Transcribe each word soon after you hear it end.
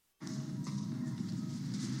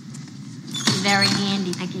very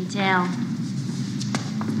handy, I can tell.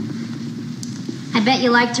 I bet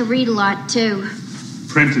you like to read a lot, too.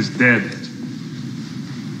 Print is dead.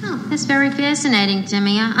 Oh, that's very fascinating to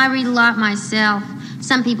me. I read a lot myself.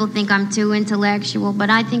 Some people think I'm too intellectual,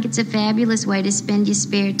 but I think it's a fabulous way to spend your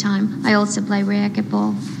spare time. I also play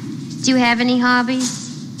racquetball. Do you have any hobbies?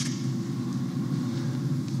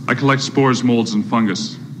 I collect spores, molds, and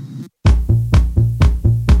fungus.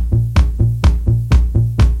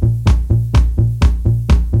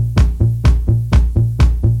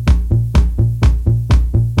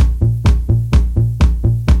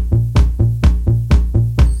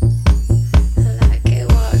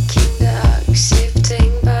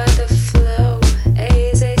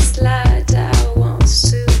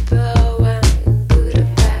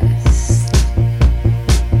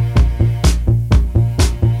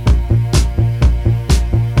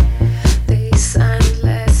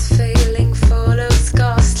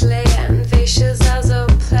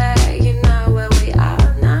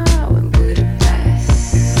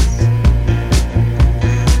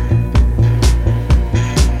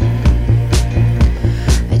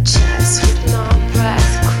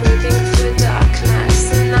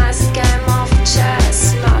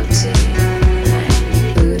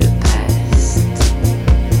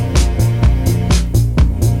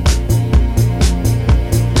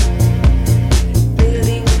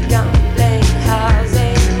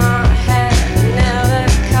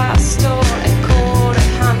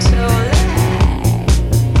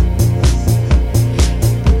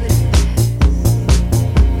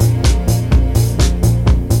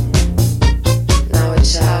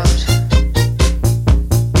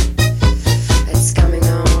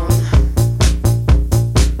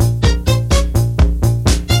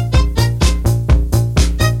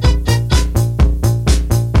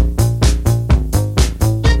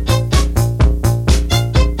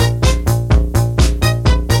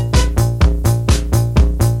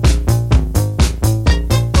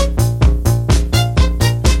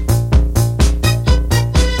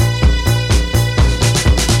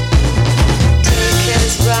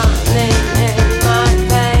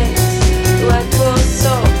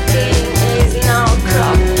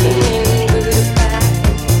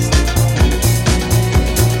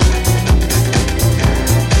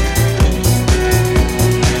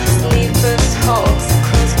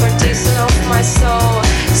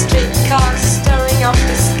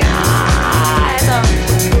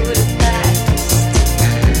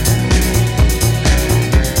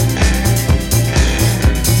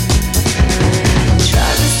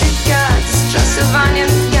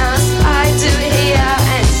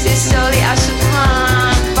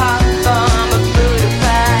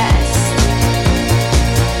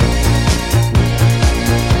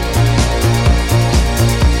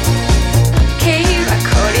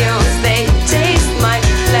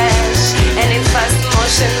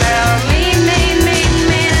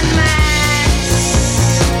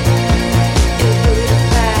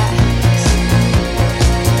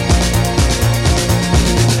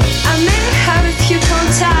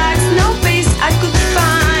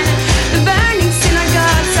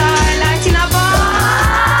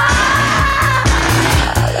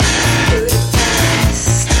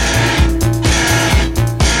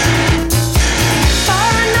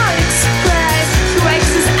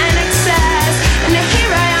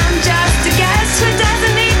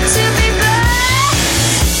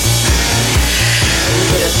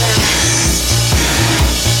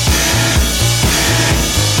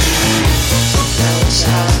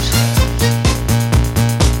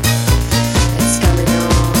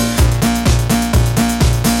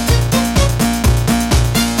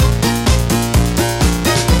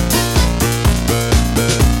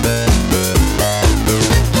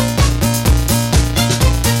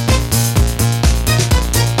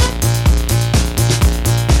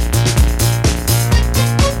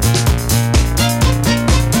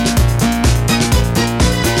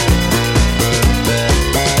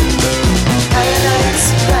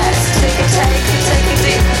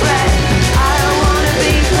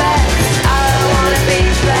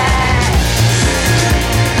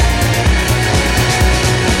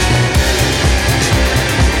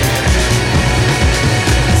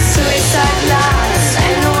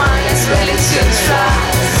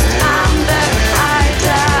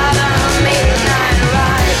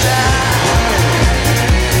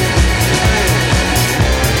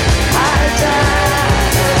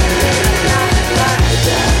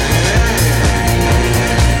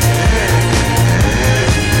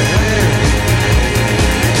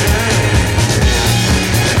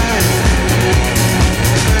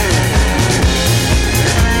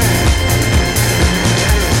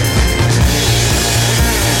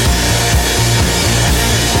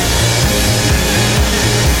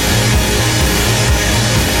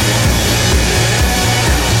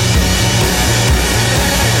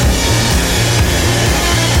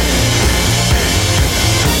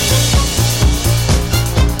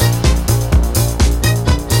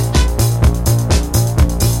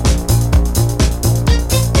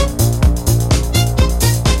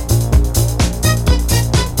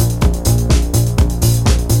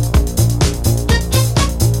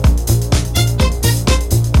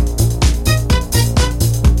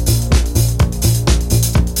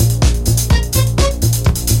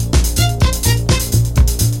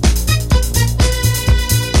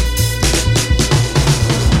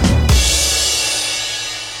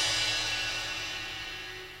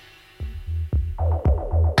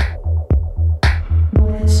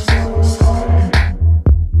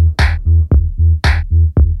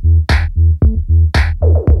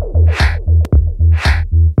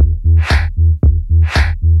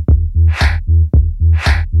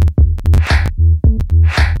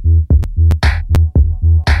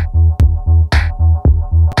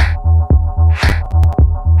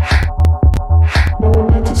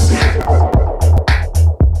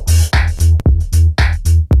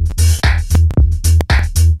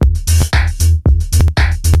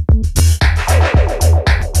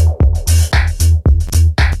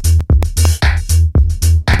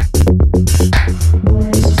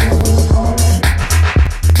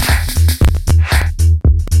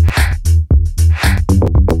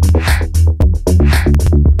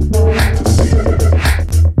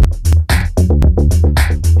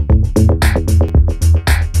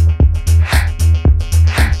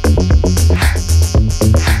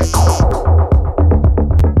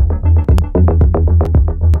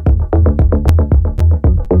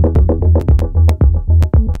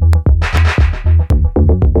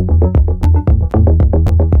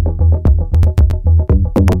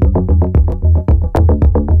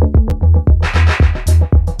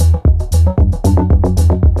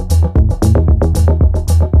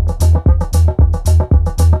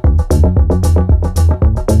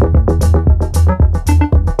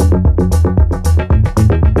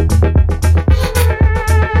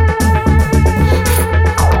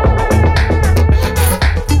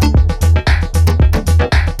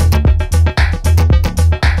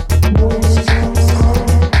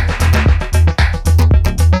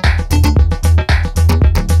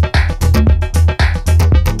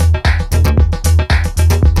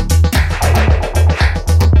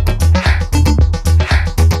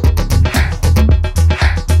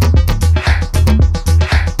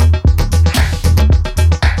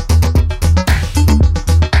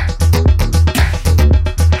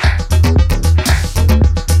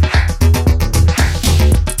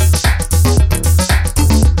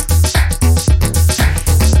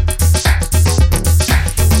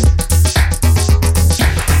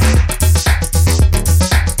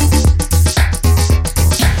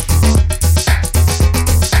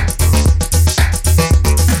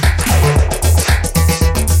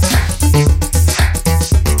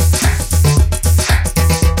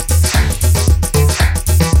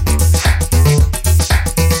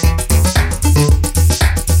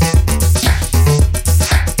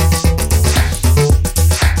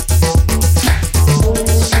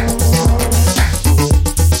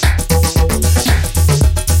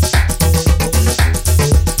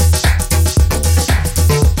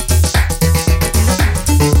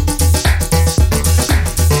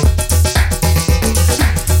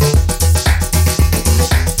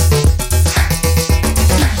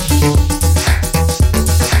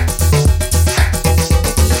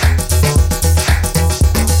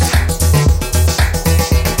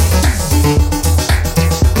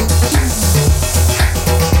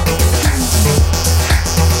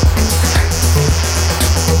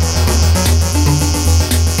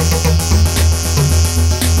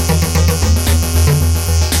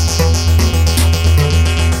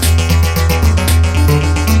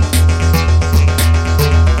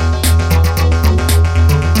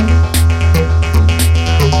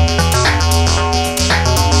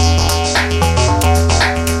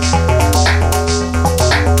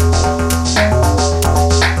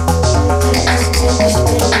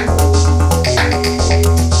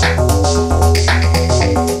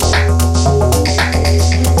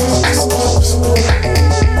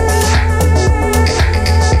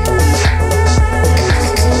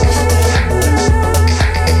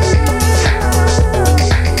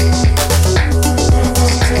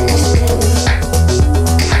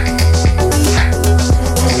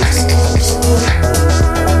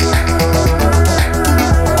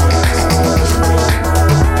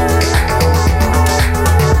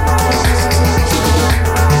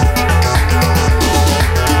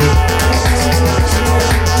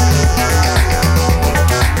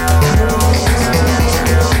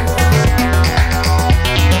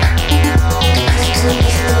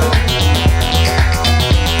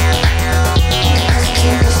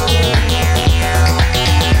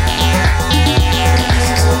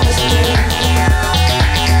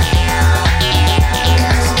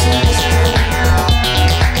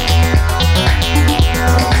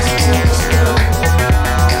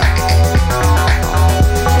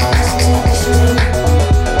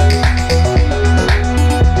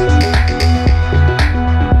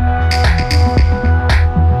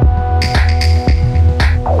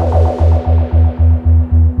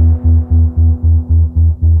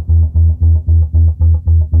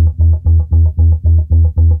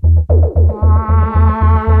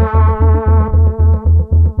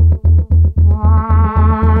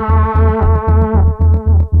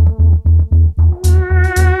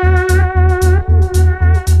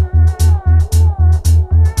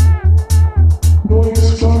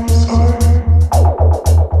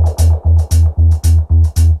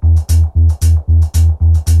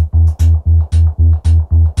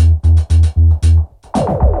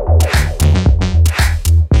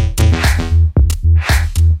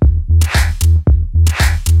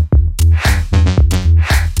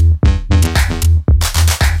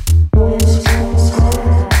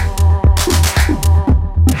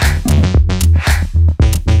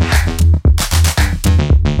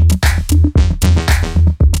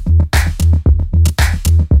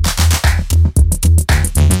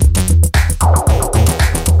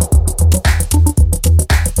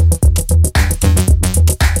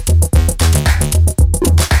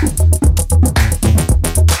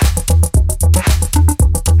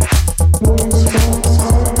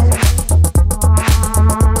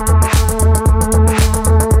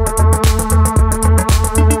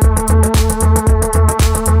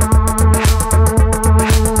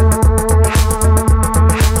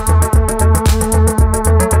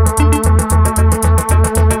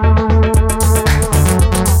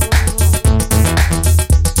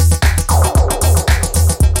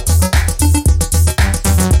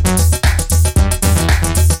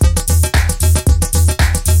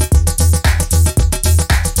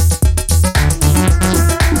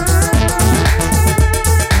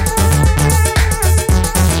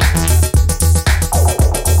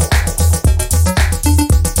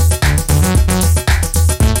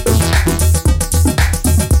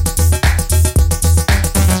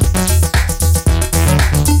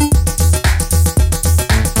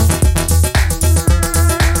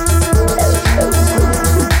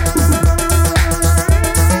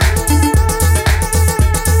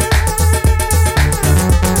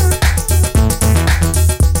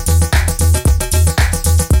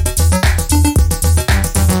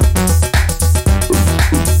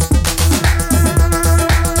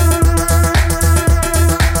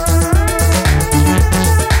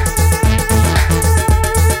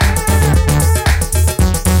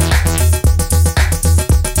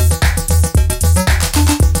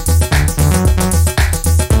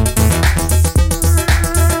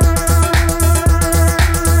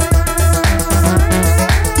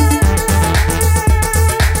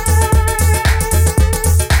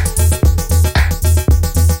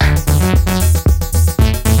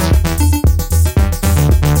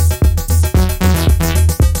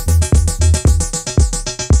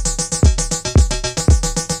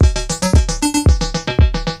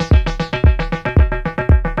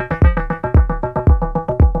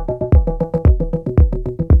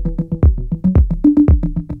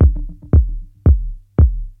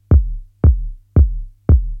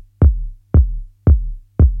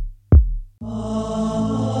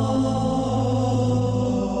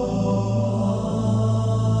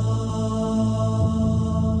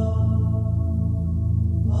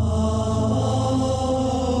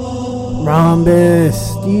 Rhombus,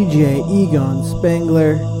 DJ Egon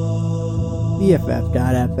Spengler,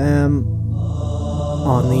 BFF.FM,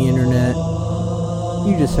 on the internet.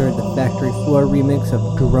 You just heard the Factory Floor remix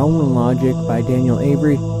of Drone Logic by Daniel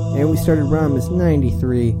Avery, and we started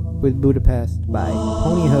Rhombus.93 with Budapest by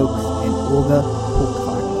Pony Hoax and Olga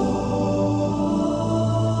Polkaki.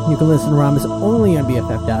 You can listen to Rhombus only on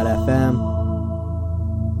BFF.FM.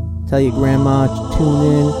 Tell your grandma to tune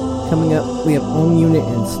in. Coming up, we have Own Unit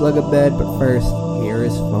and Slug a Bed, but first, here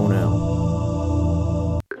is Phono.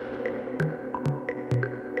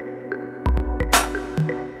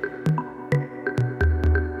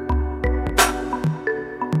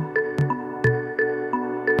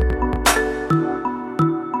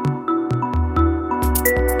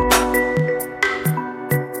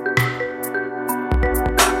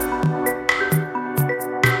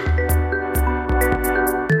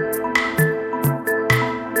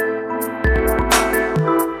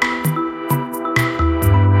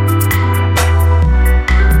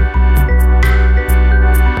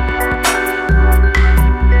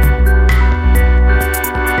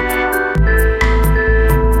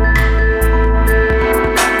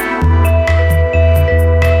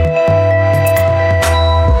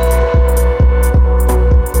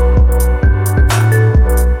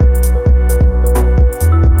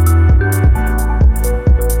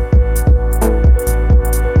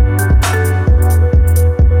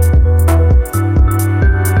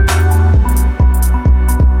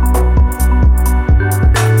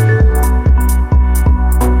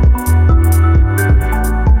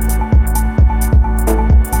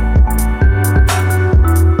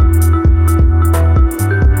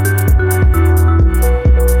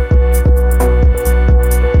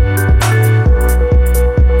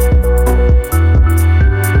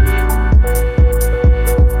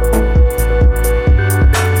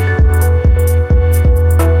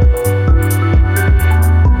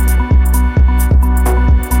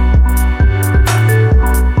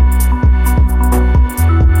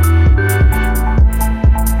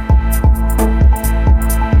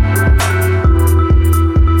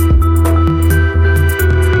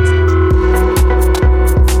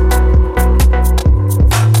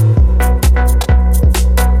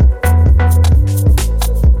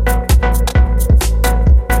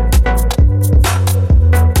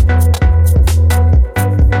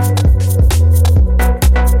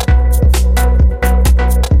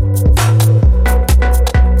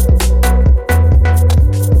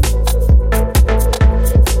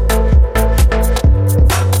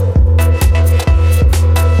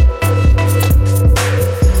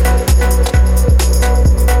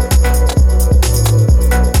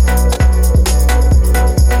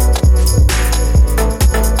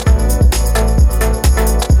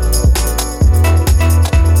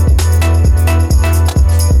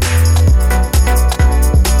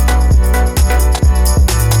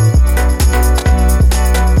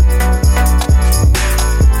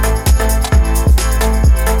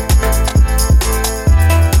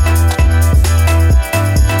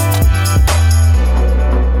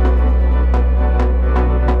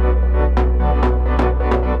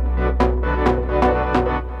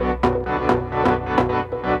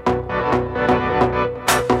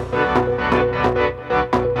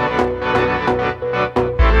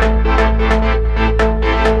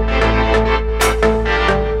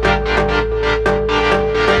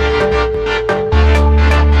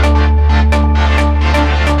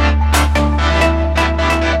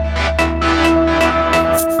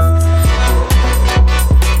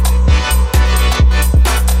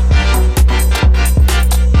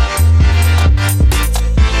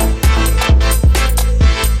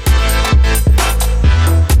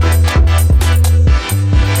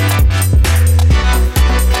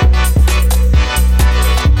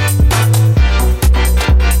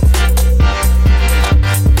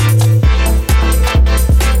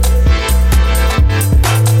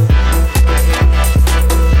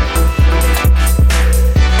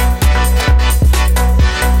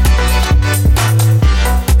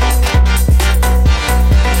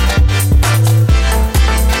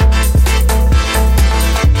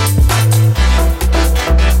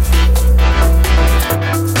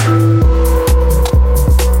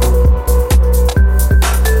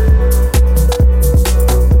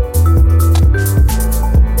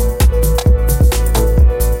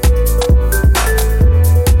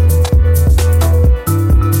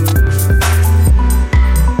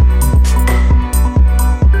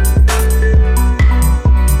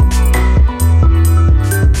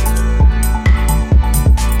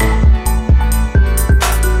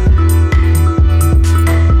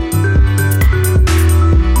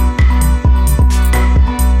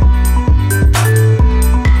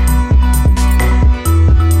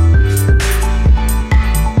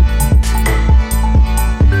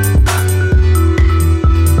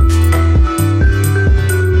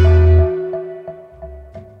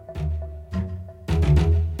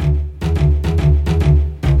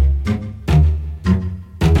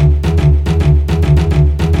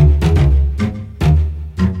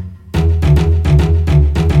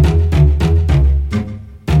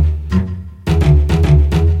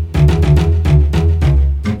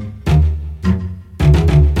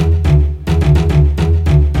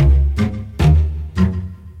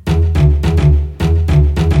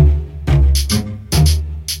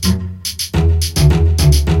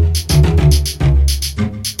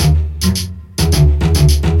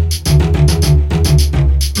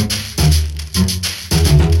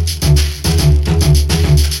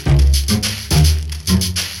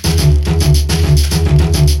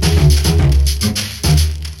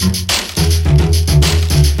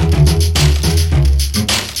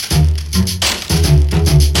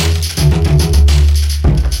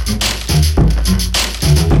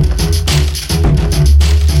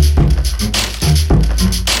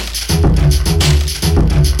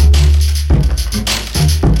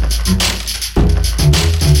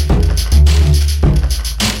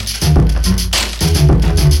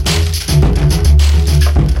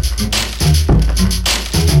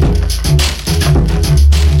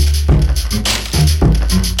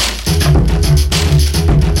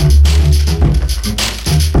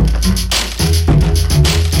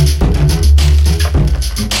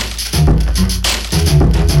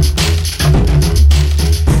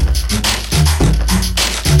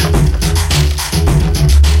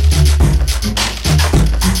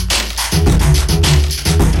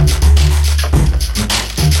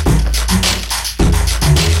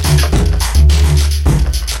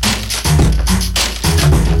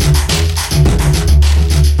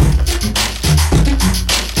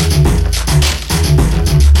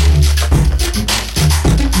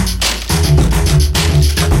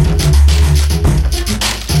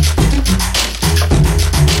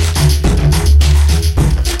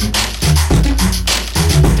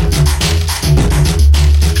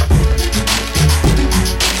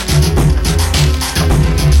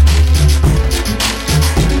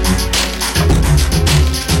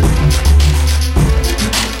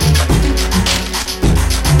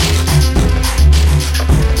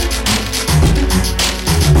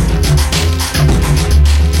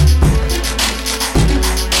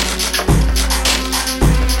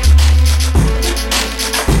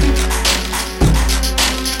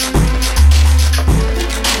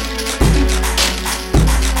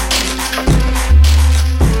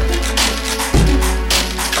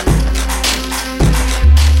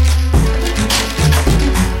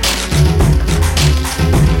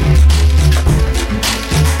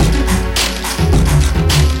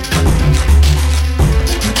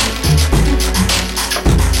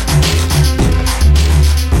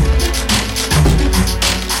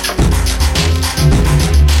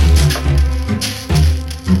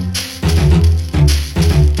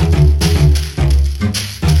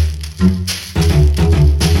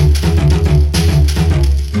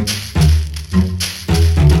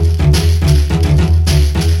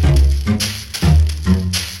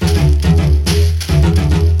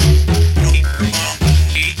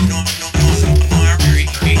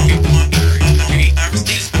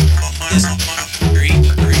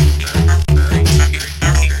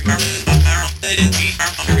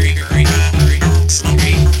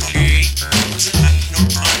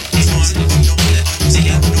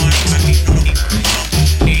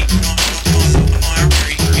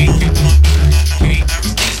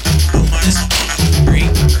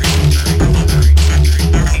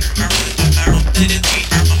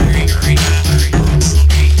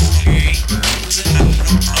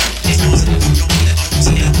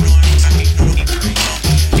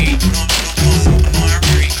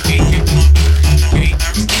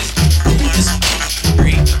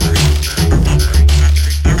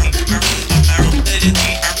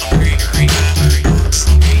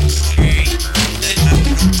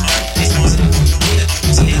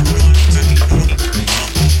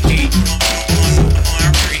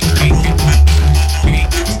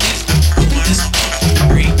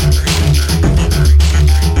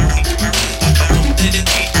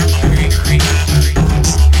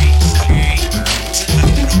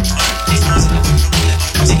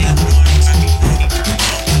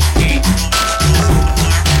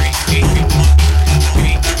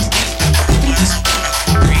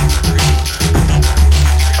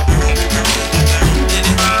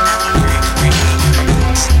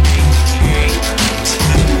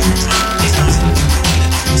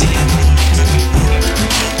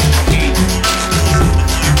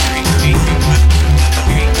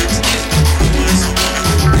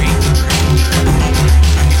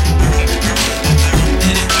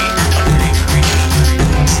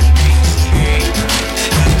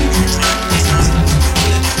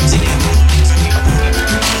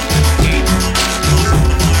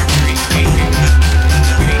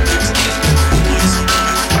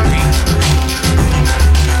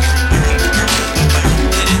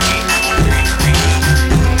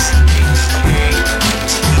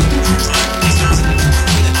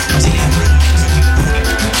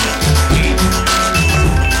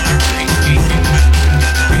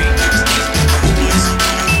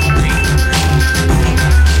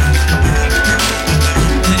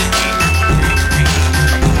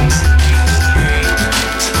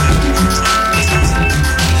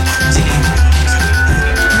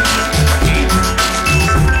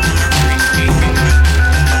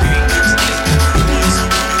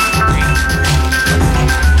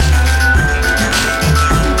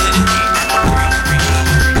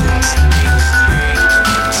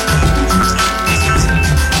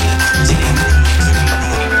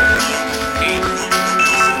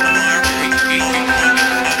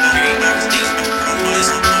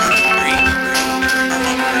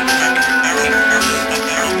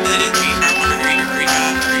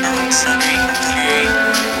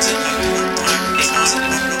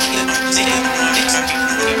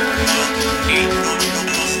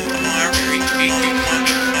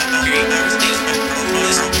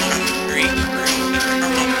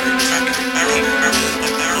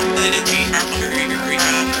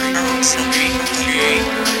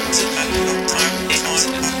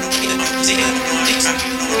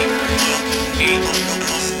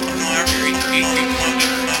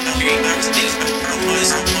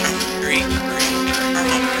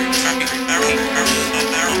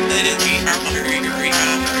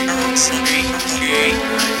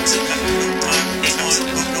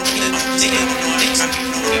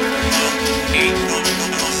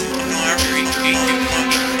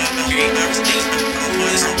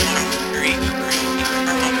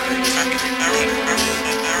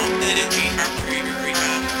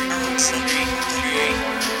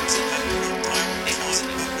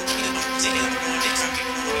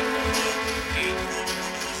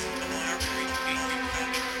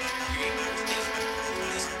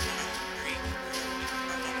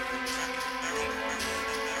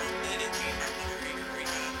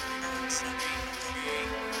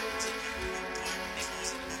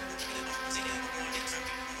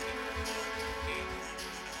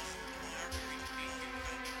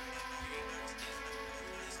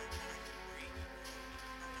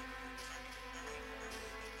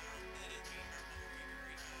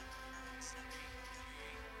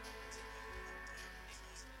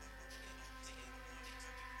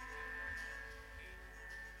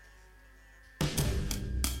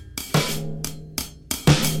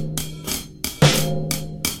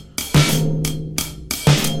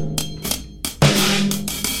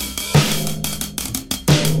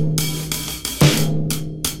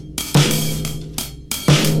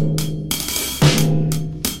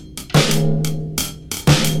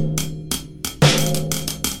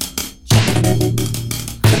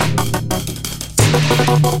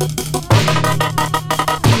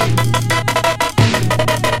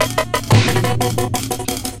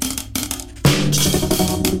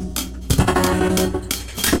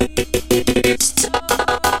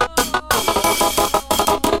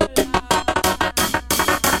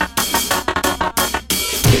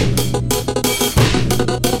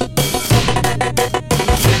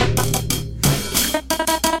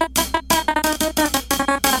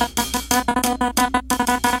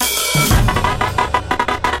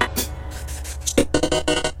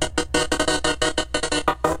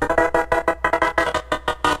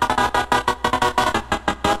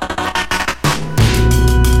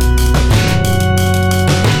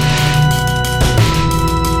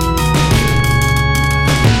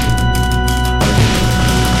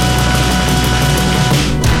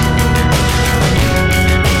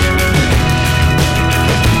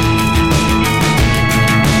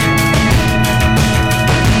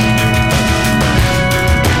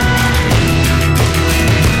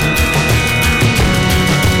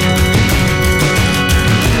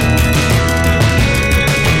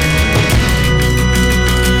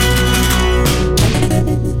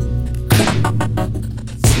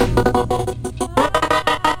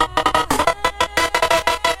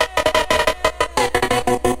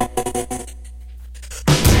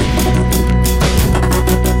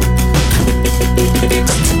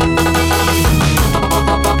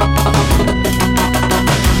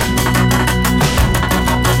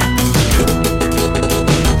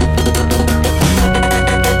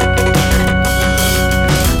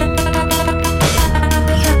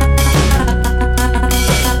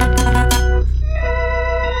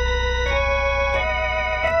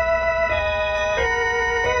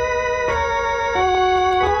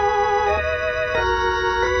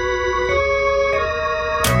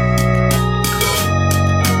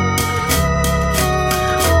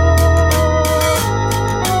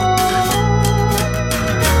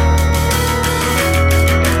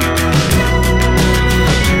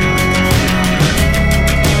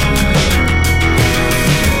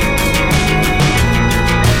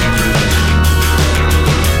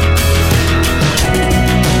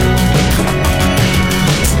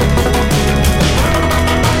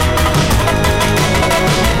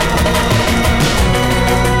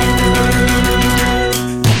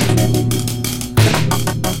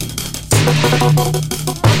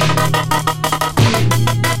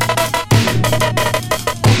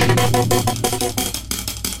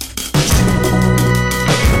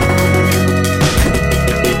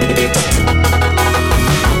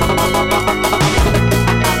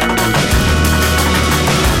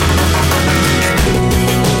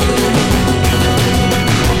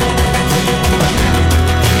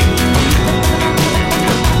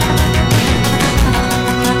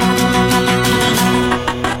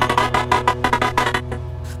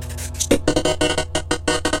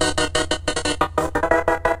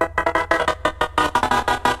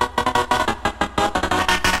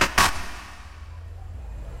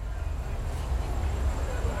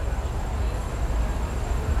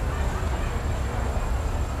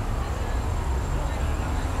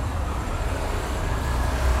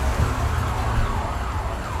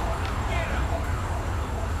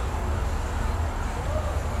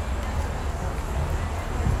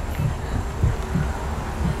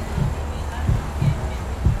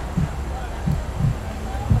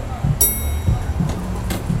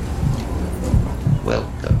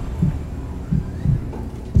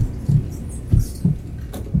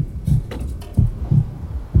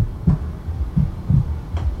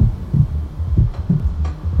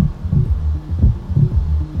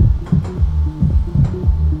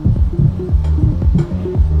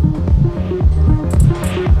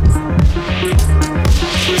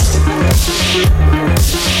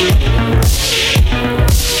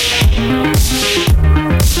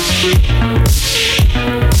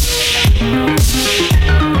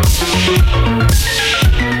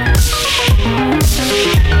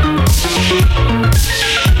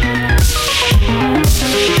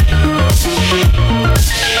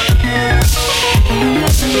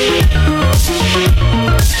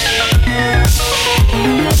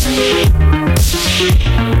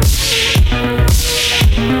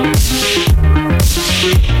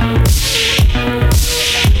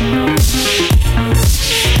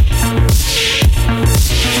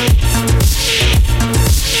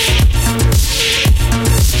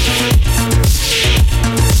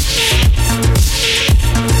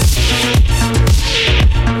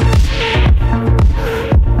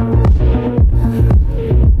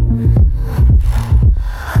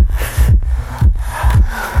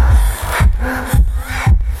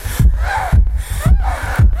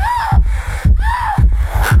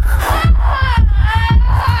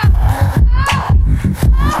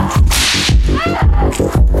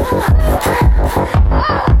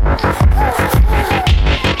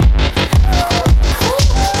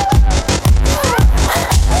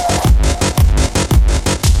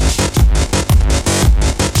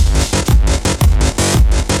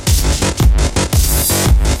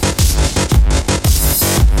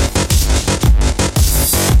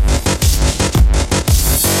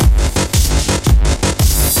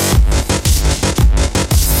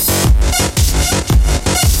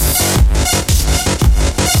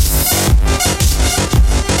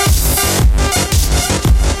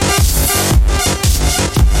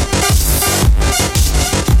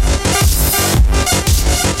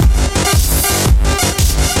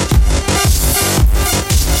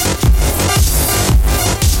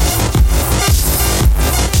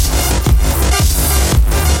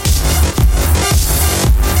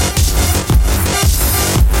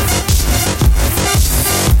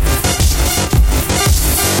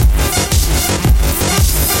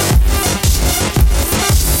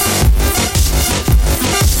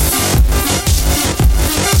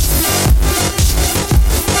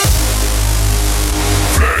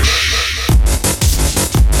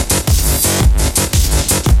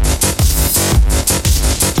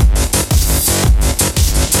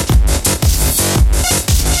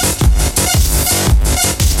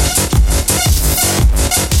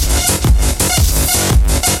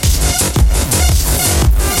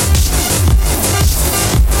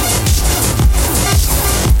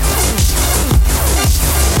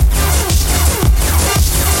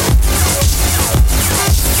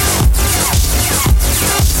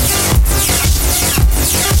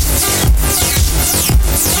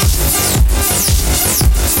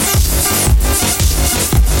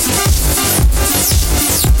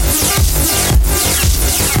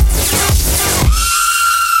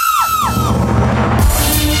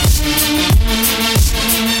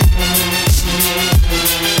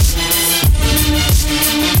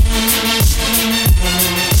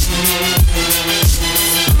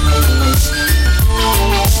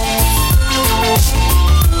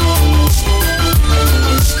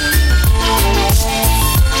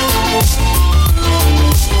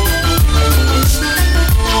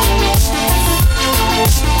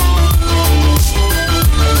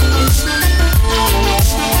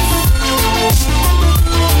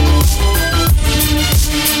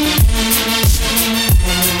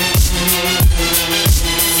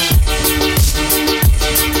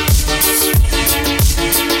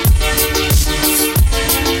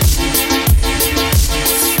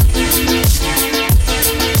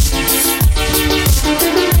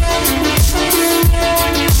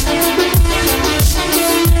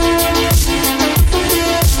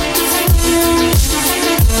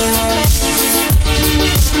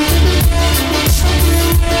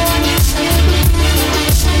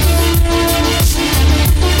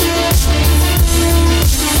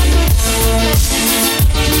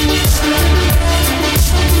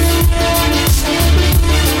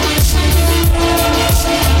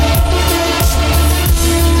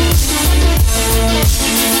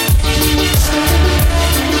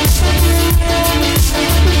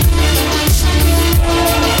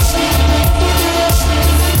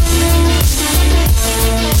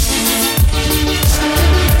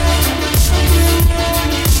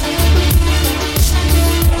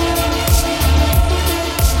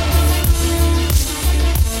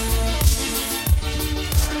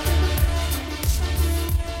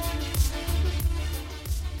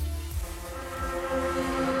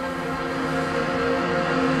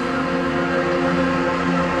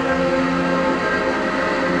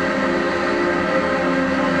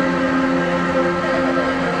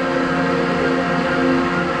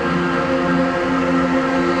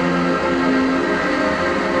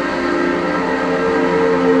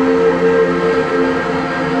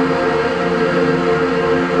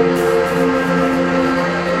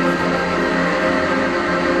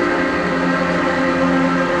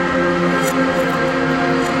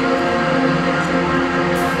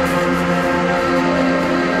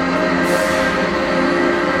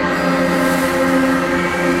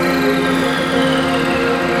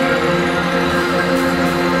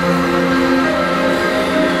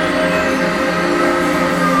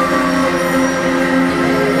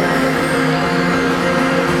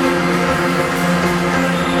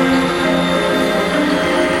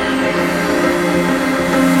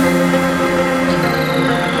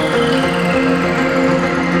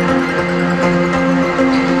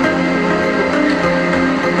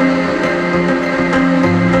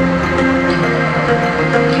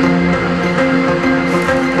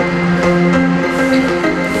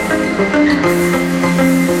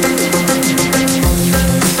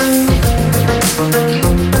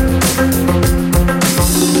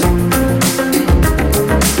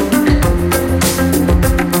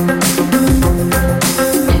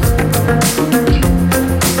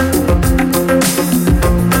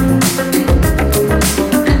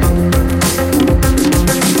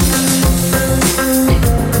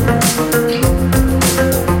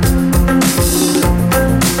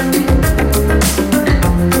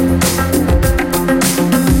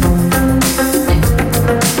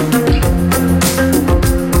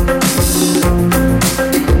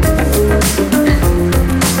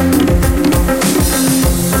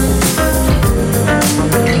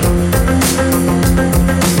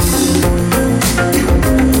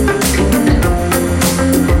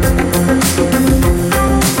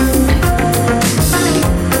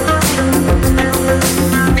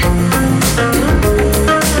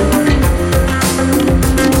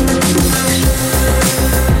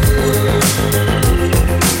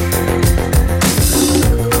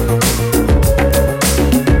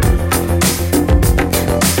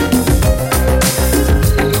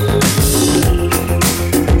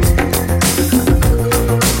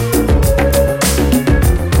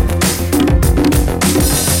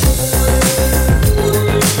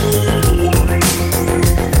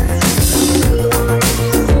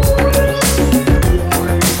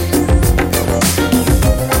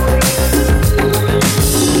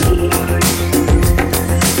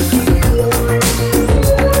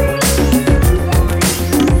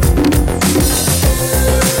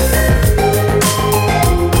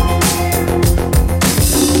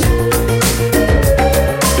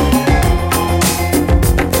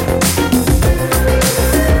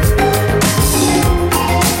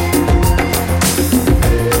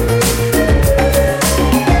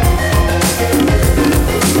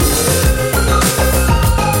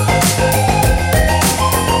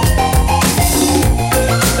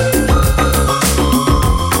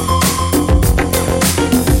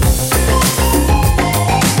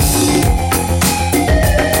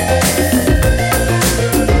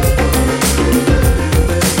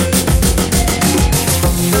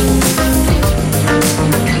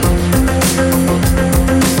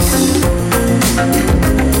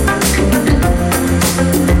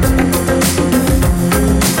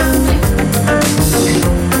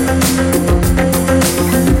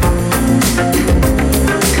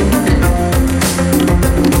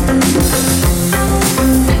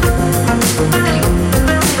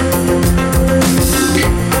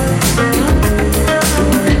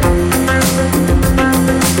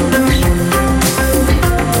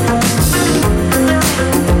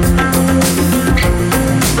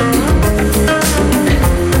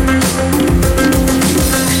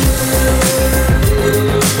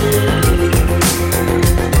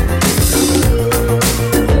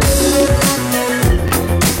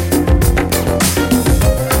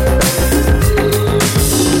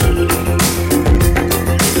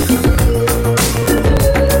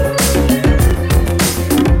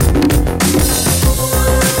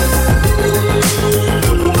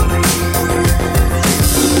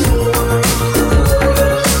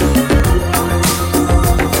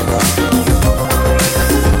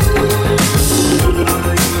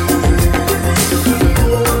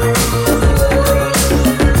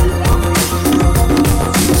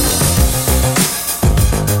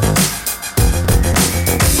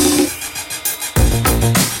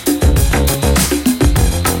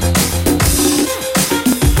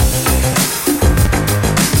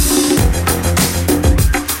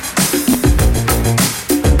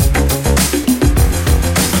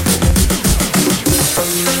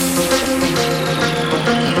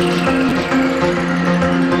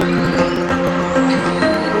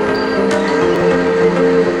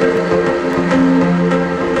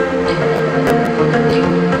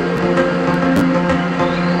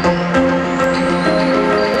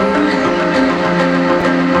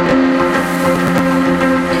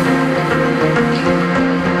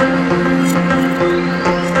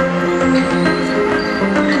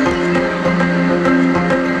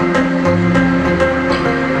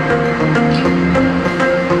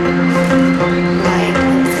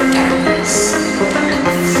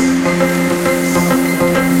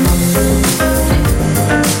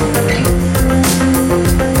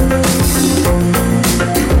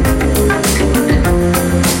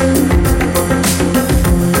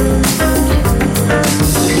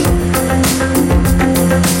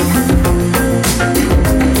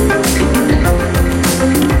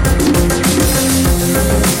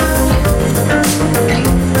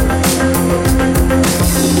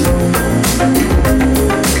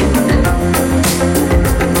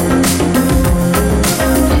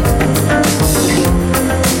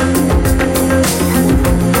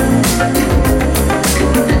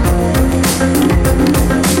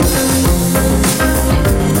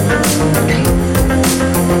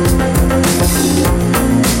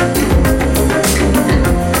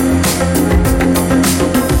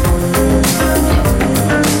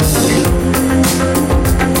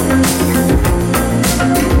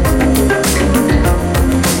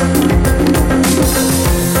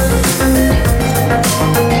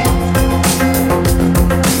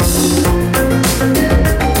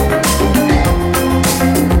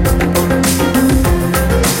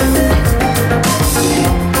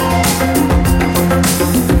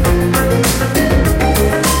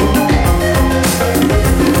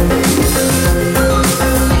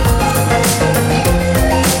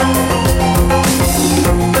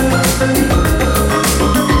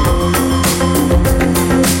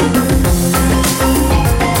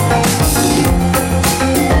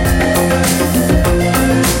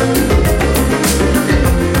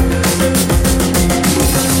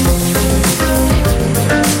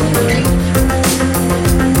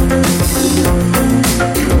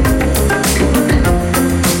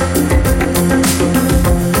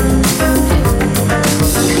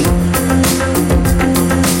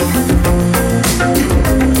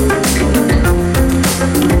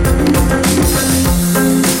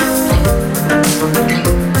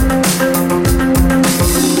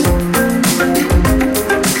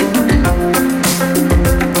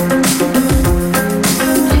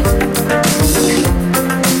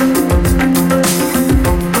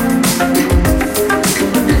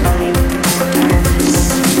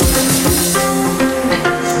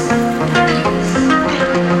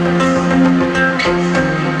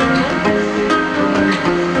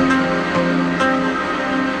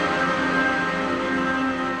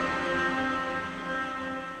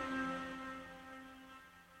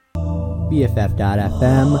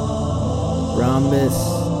 BFF.FM, Rhombus,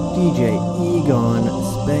 DJ Egon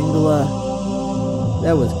Spengler.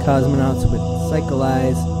 That was Cosmonauts with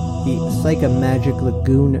Psycholyze, the Psychomagic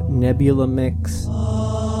Lagoon Nebula mix.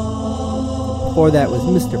 Before that was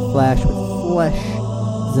Mr. Flash with Flesh,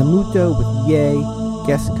 Zamuto with Yay,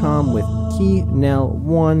 Guestcom with Key Nell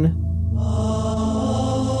 1, and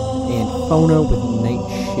Phono with Night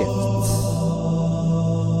Shifts.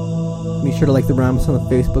 Be sure to like the Rhombus on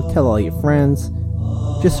the Facebook, tell all your friends.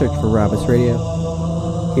 Just search for Rhombus Radio.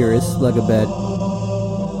 Here is Slugabed.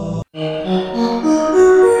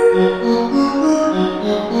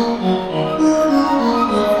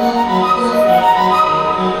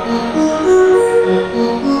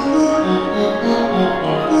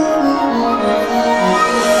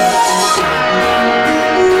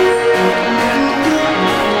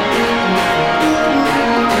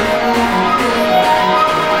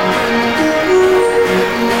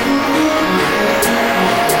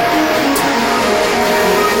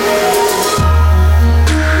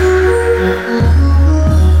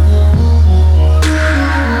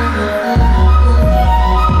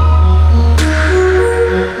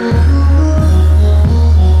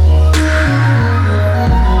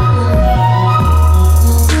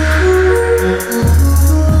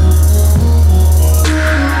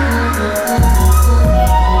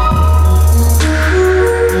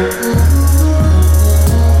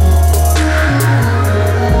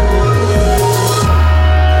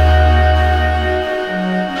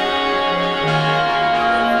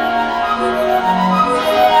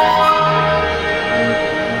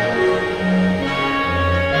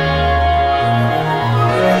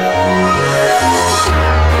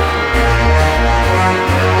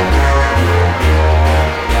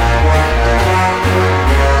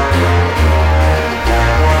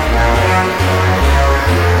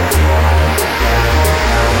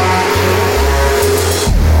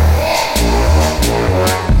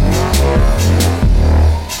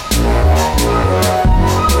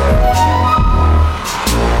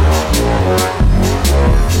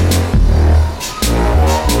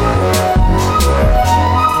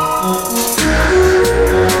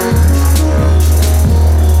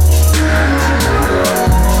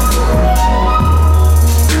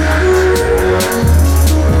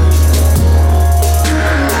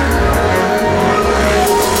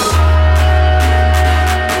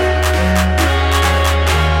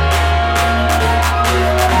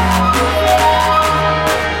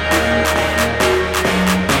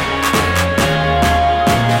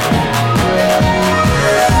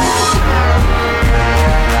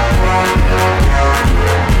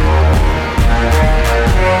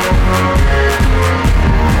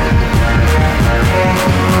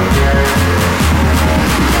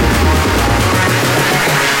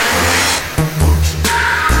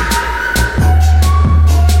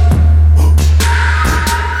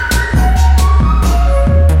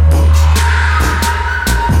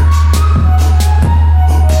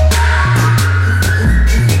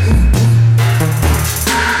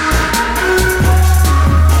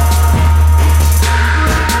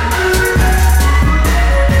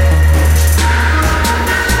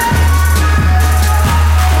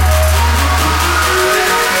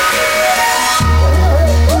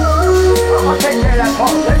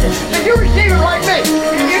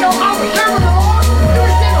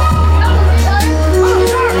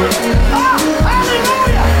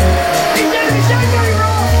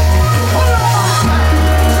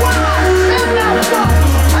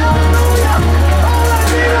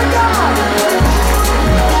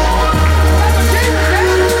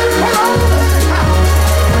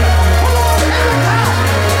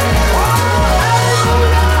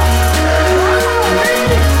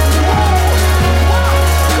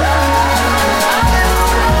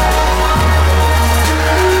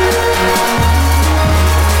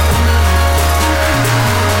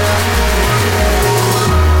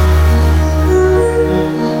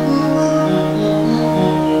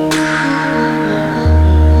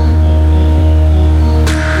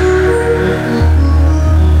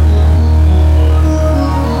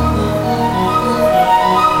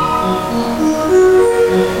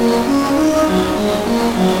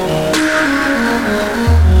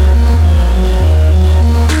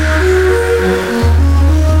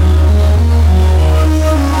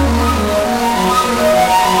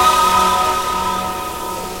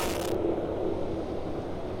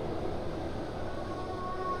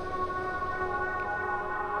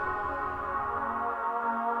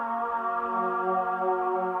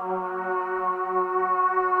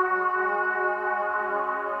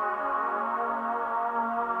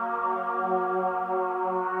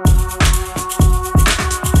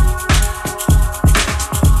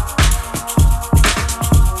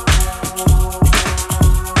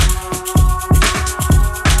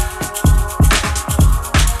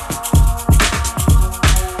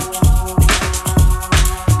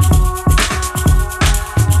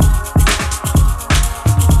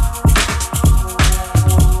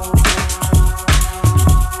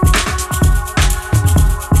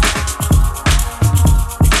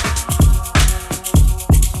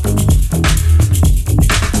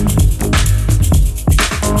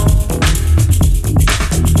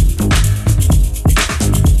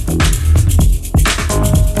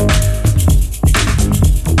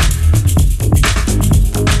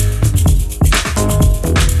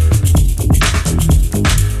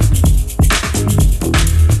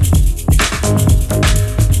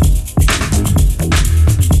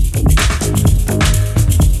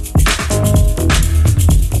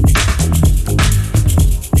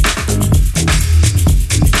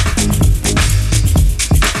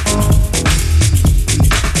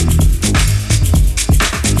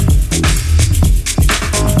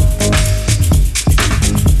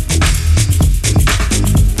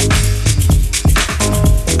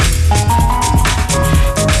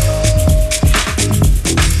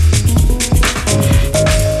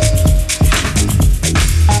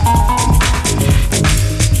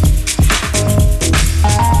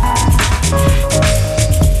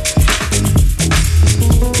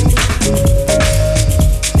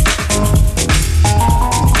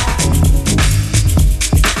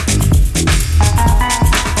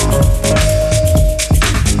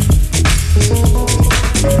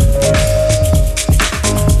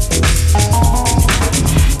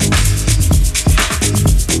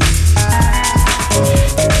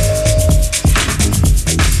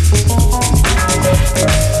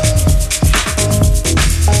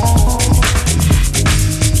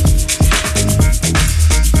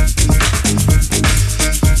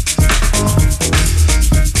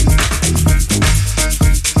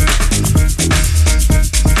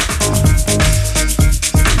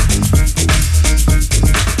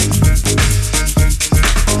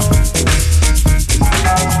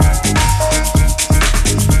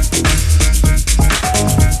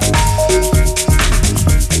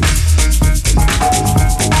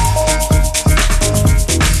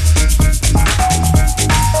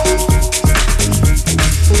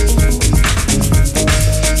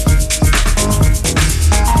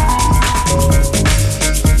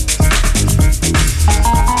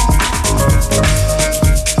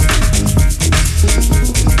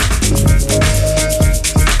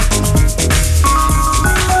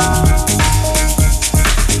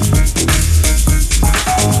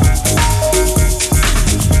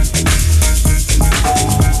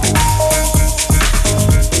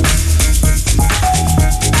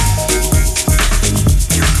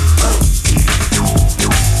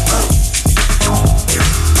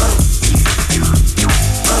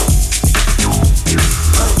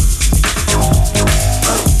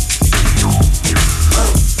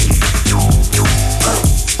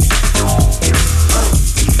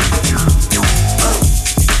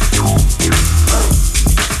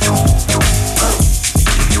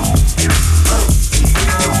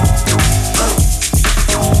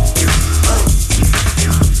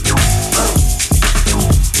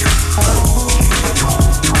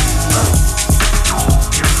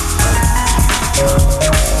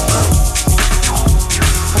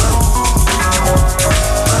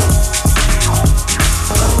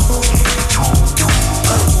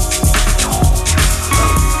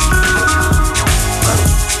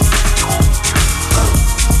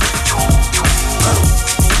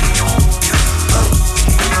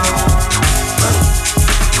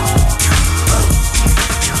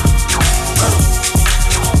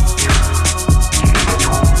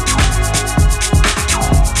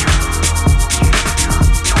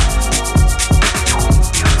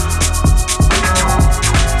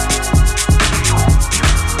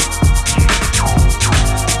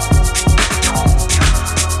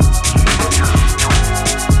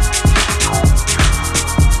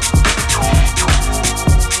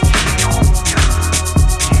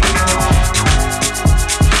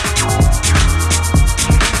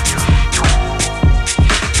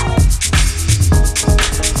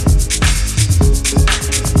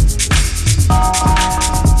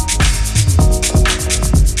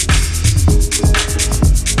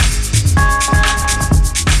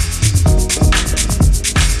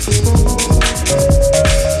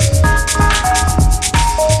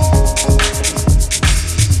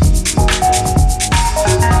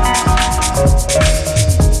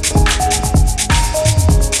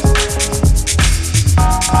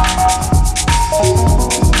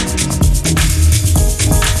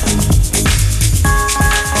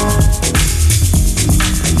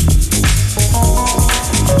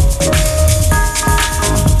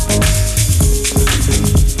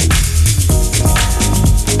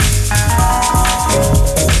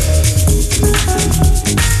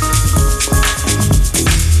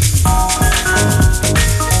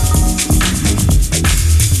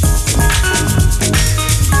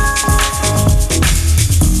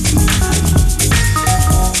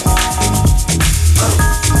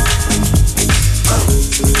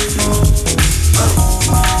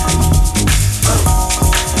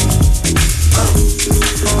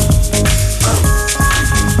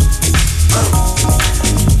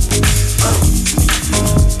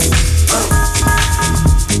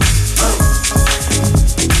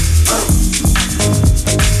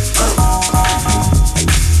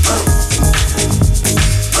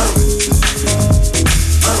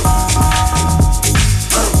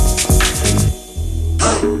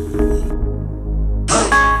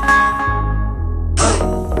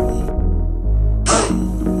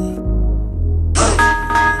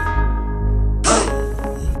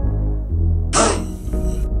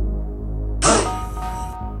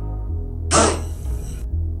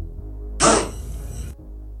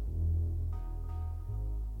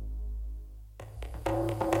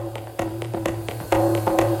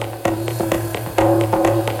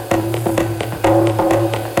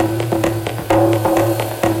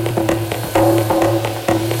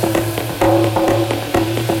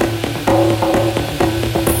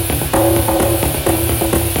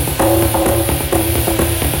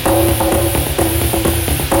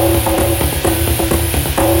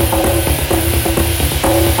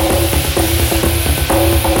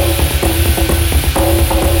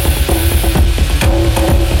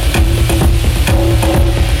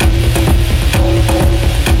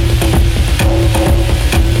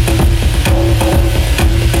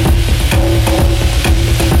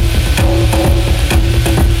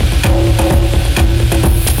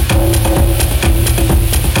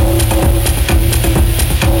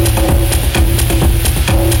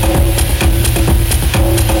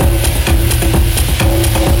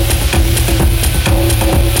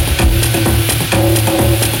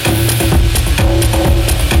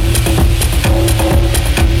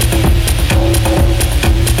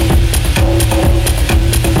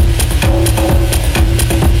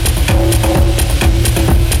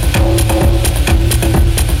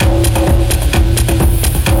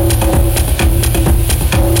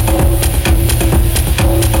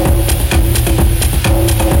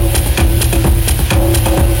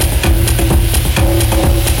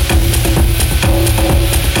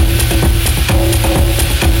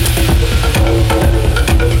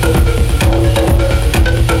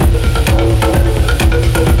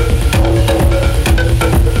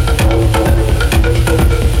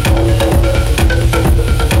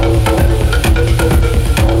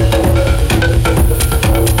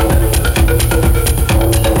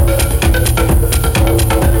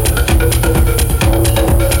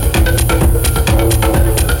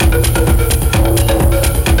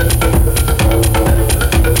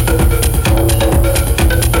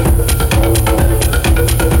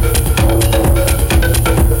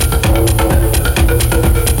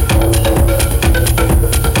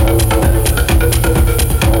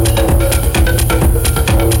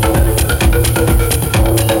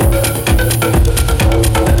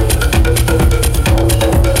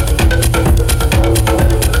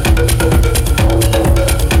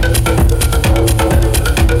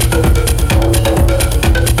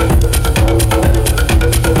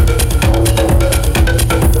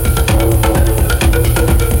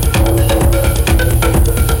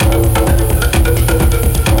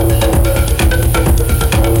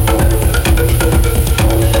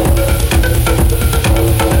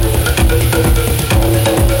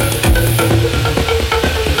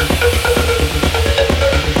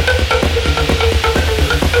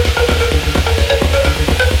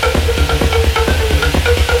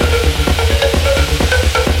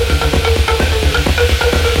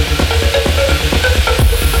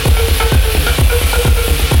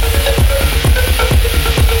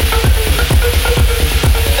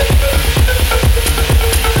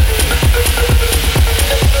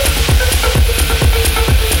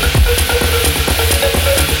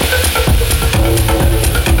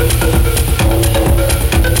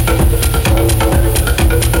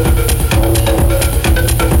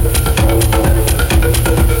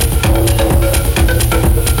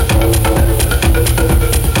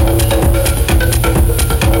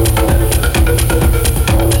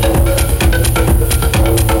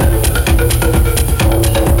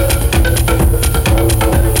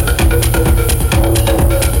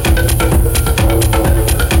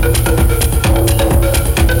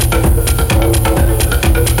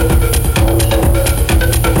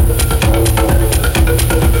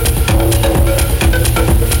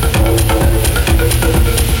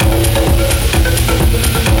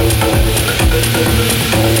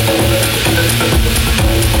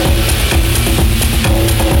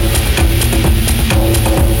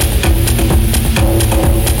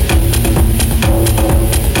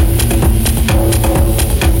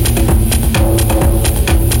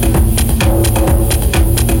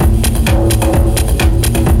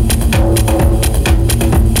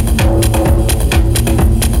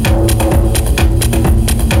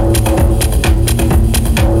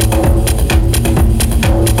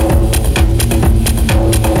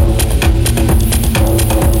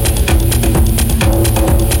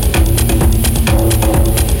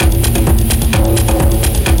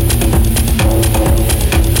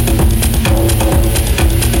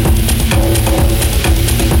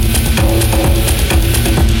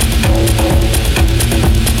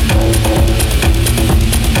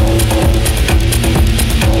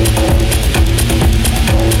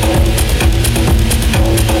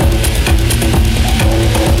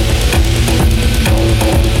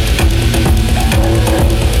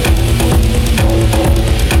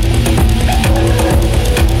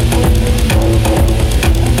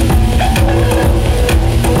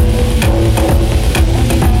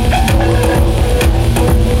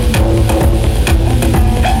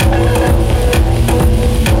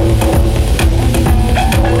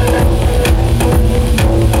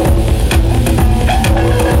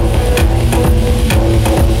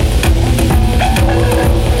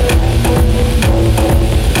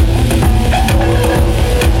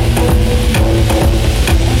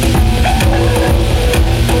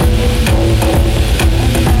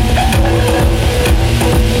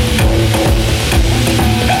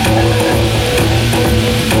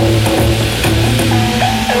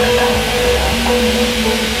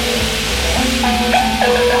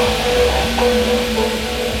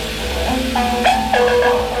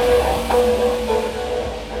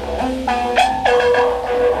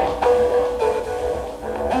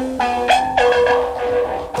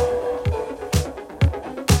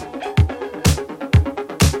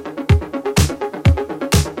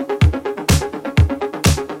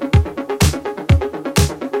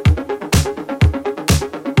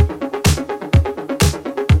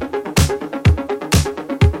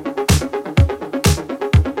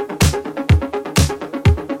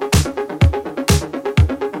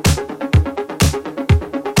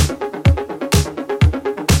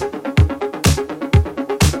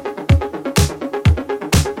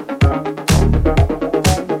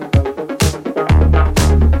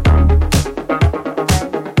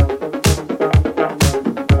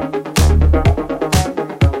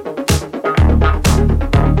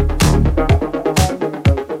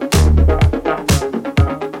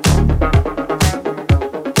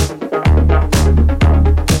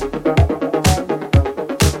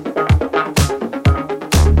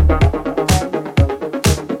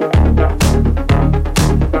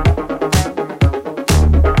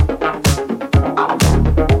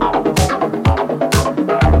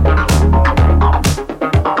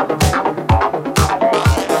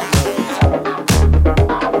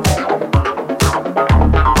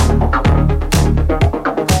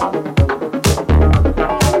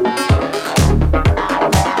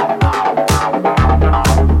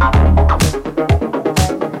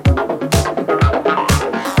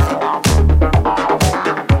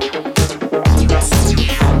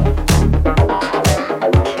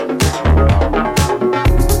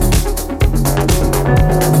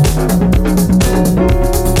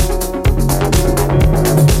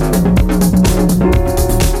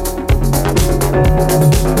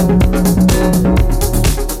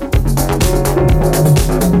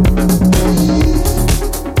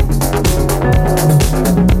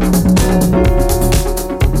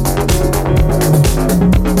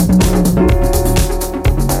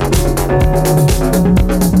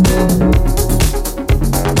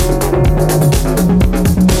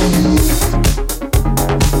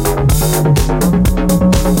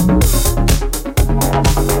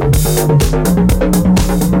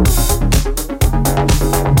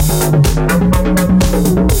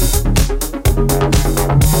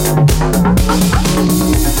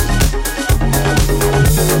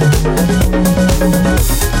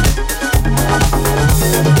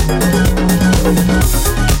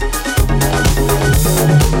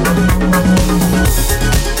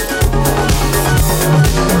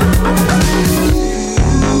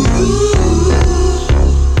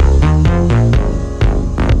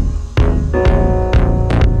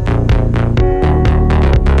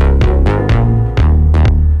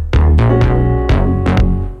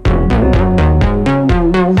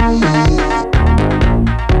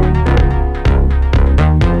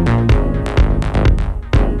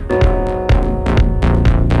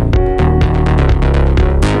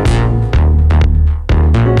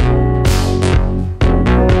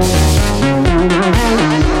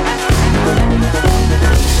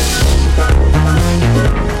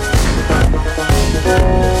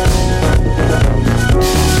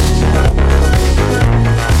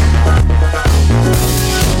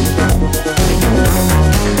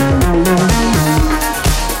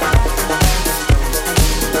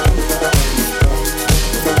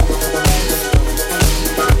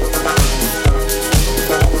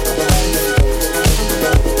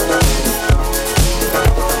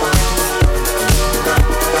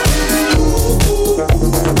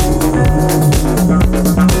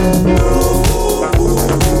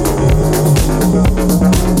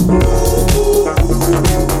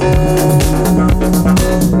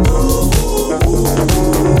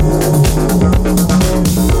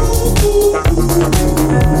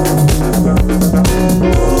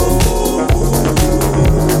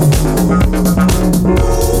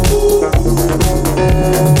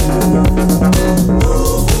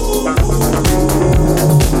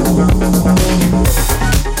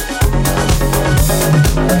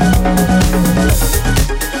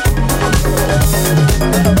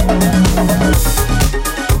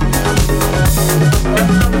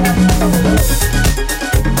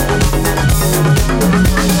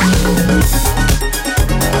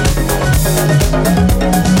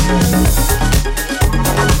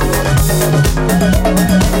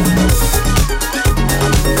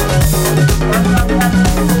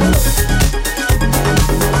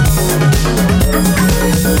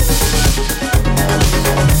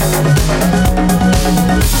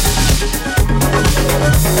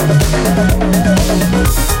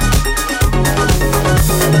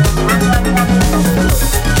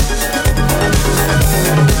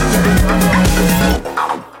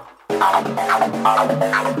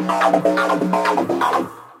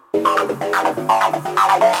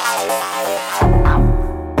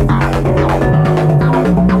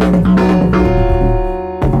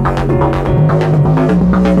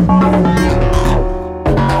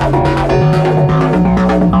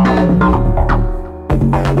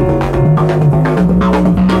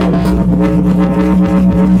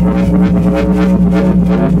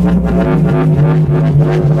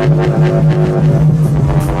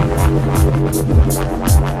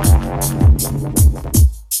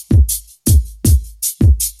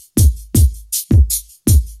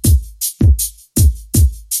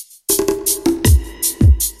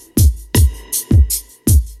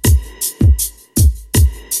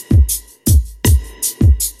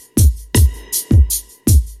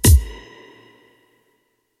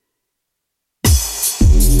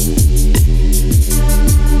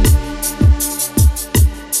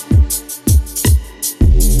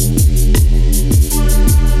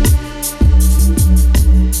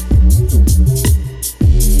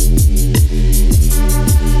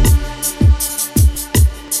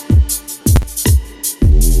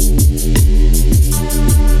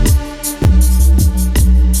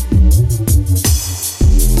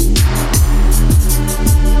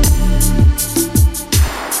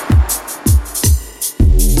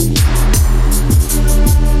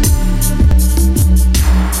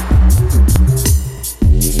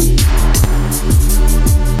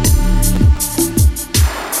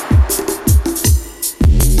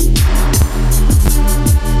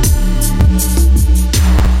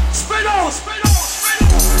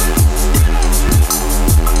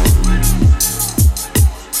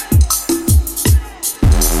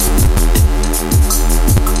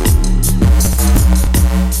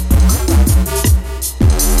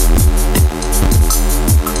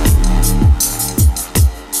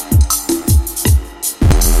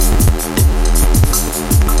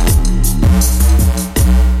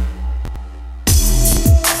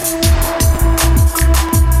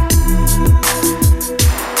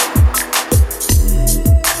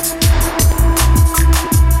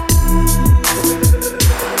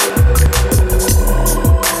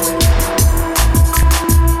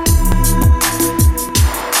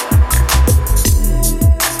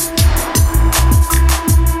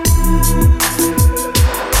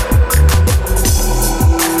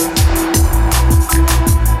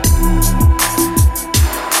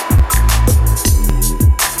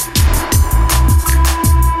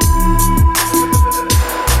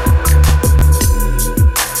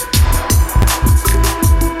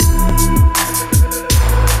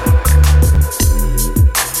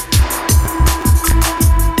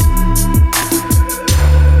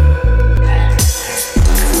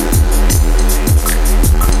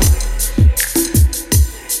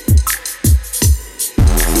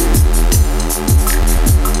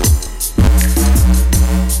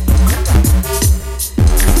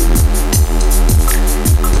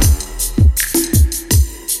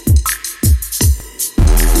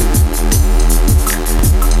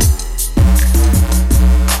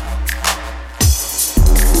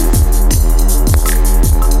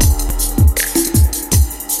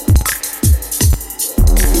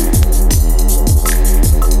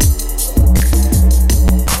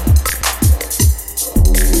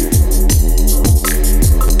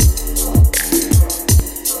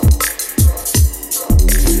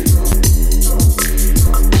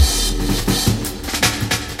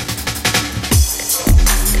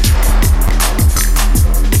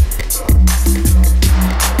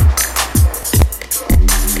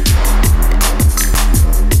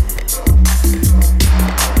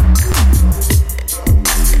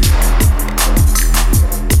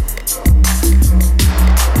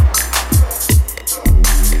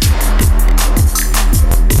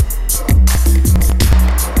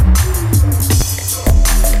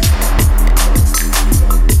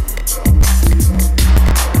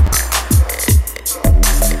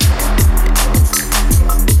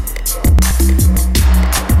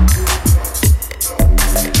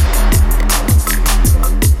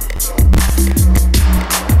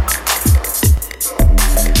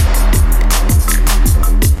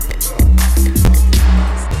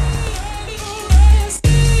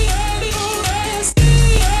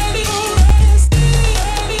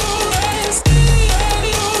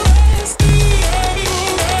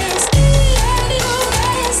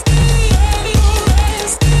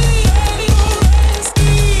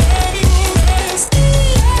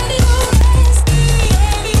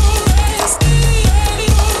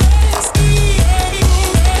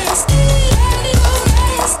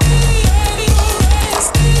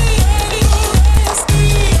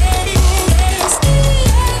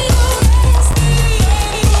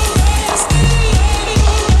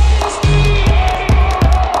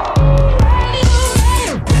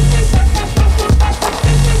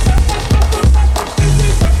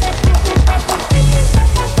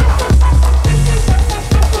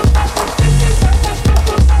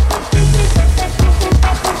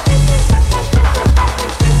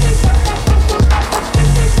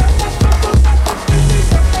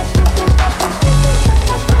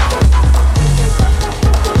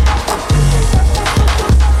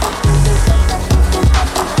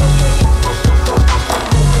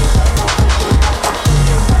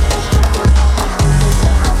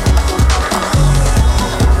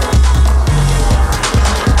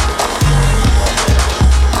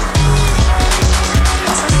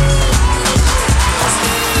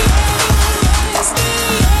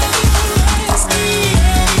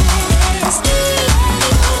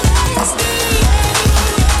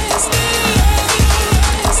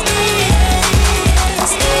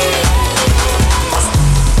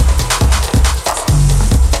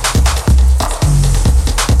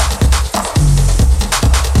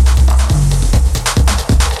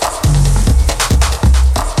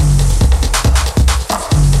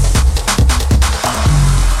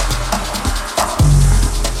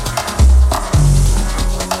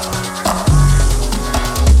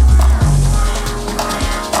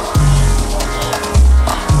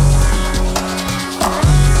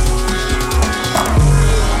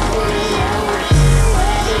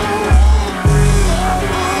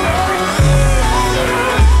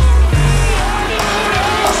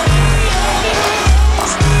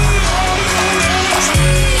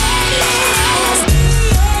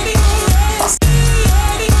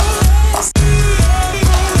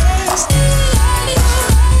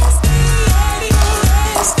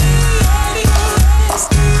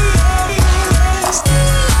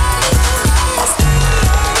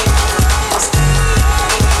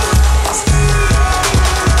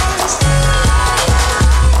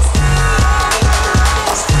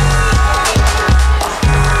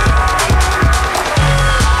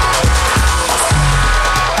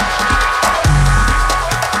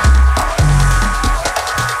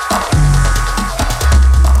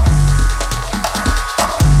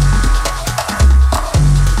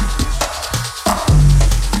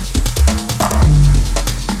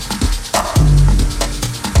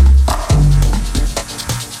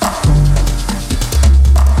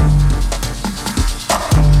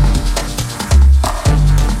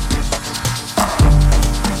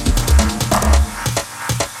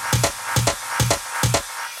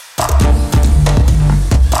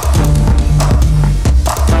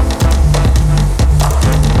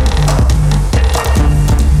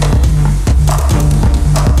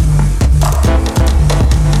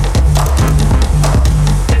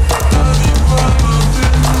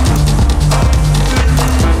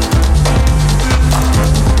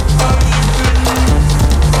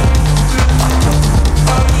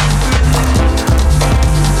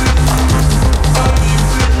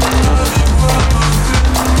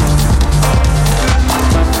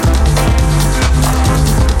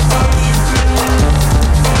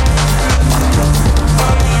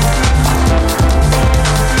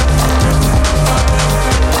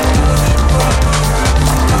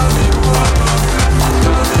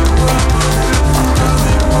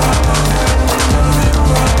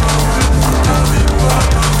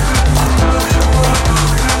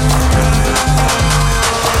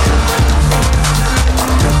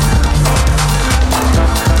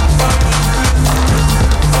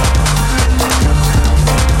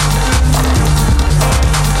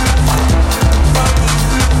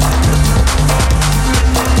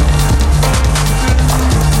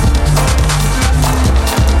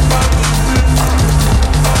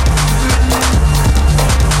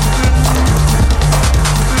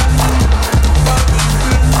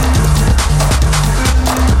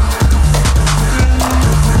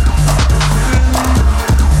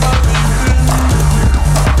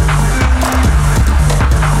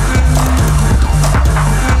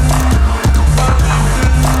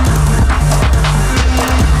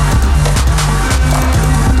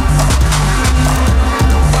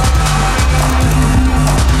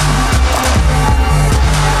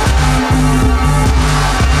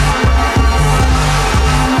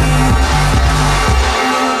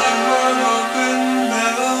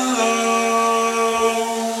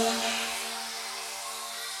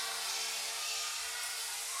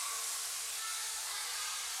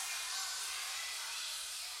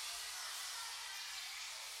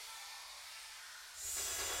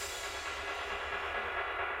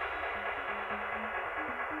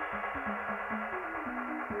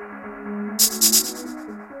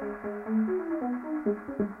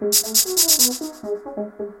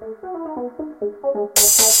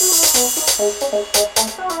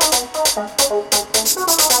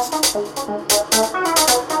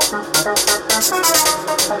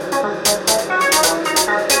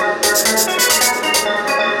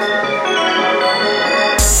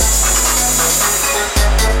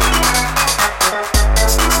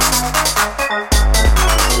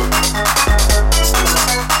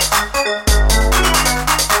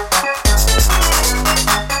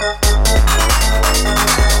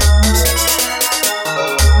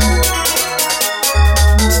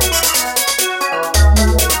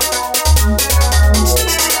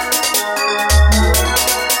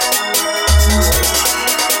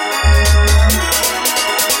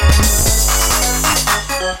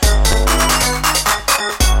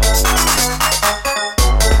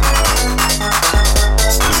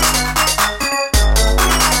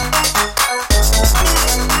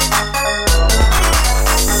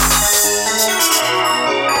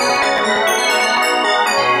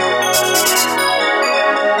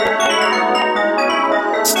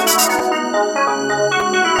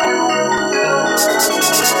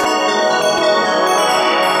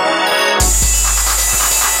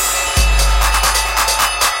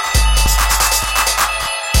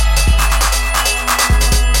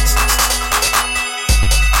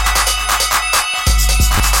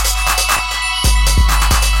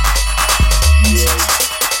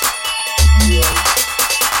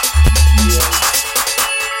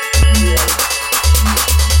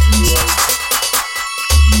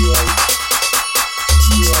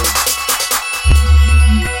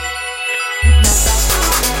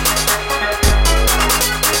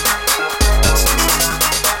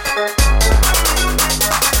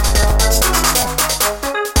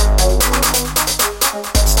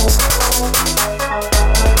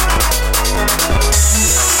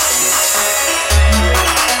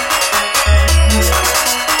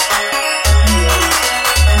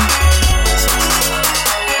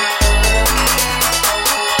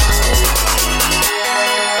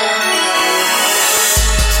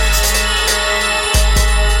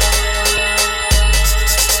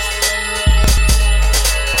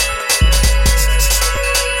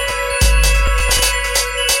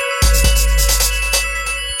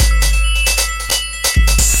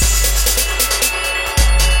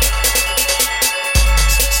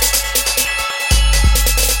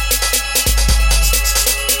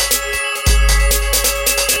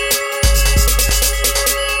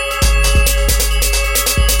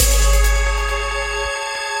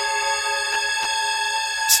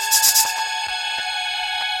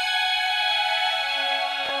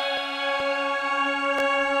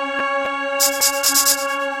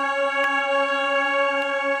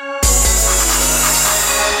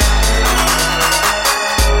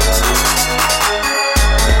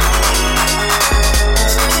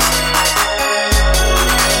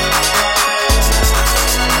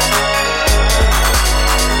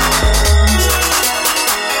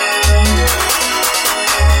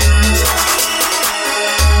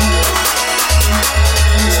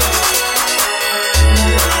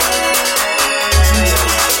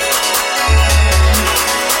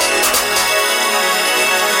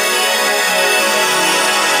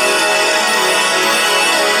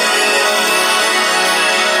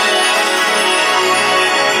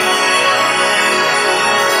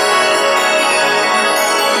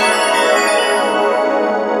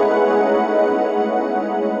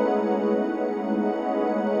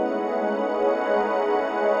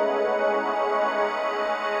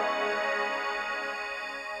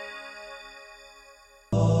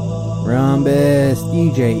 Rhombus,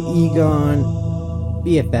 DJ Egon,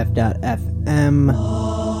 BFF.FM,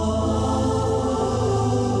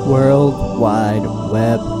 World Wide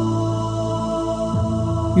Web.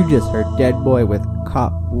 You just heard Dead Boy with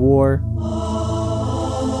Cop War,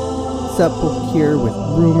 Sepulchre with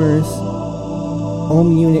Rumors,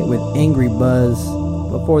 Home Unit with Angry Buzz.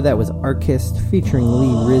 Before that was Archist featuring Lee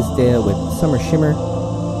Risdale with Summer Shimmer,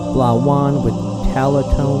 Blawan with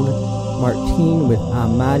Talatone, Martine with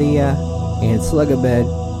Amadia, and Slugabed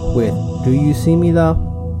with Do You See Me Though?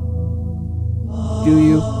 Do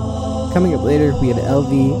You? Coming up later, we have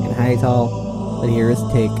LV and Hightal, but here is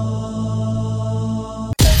Take.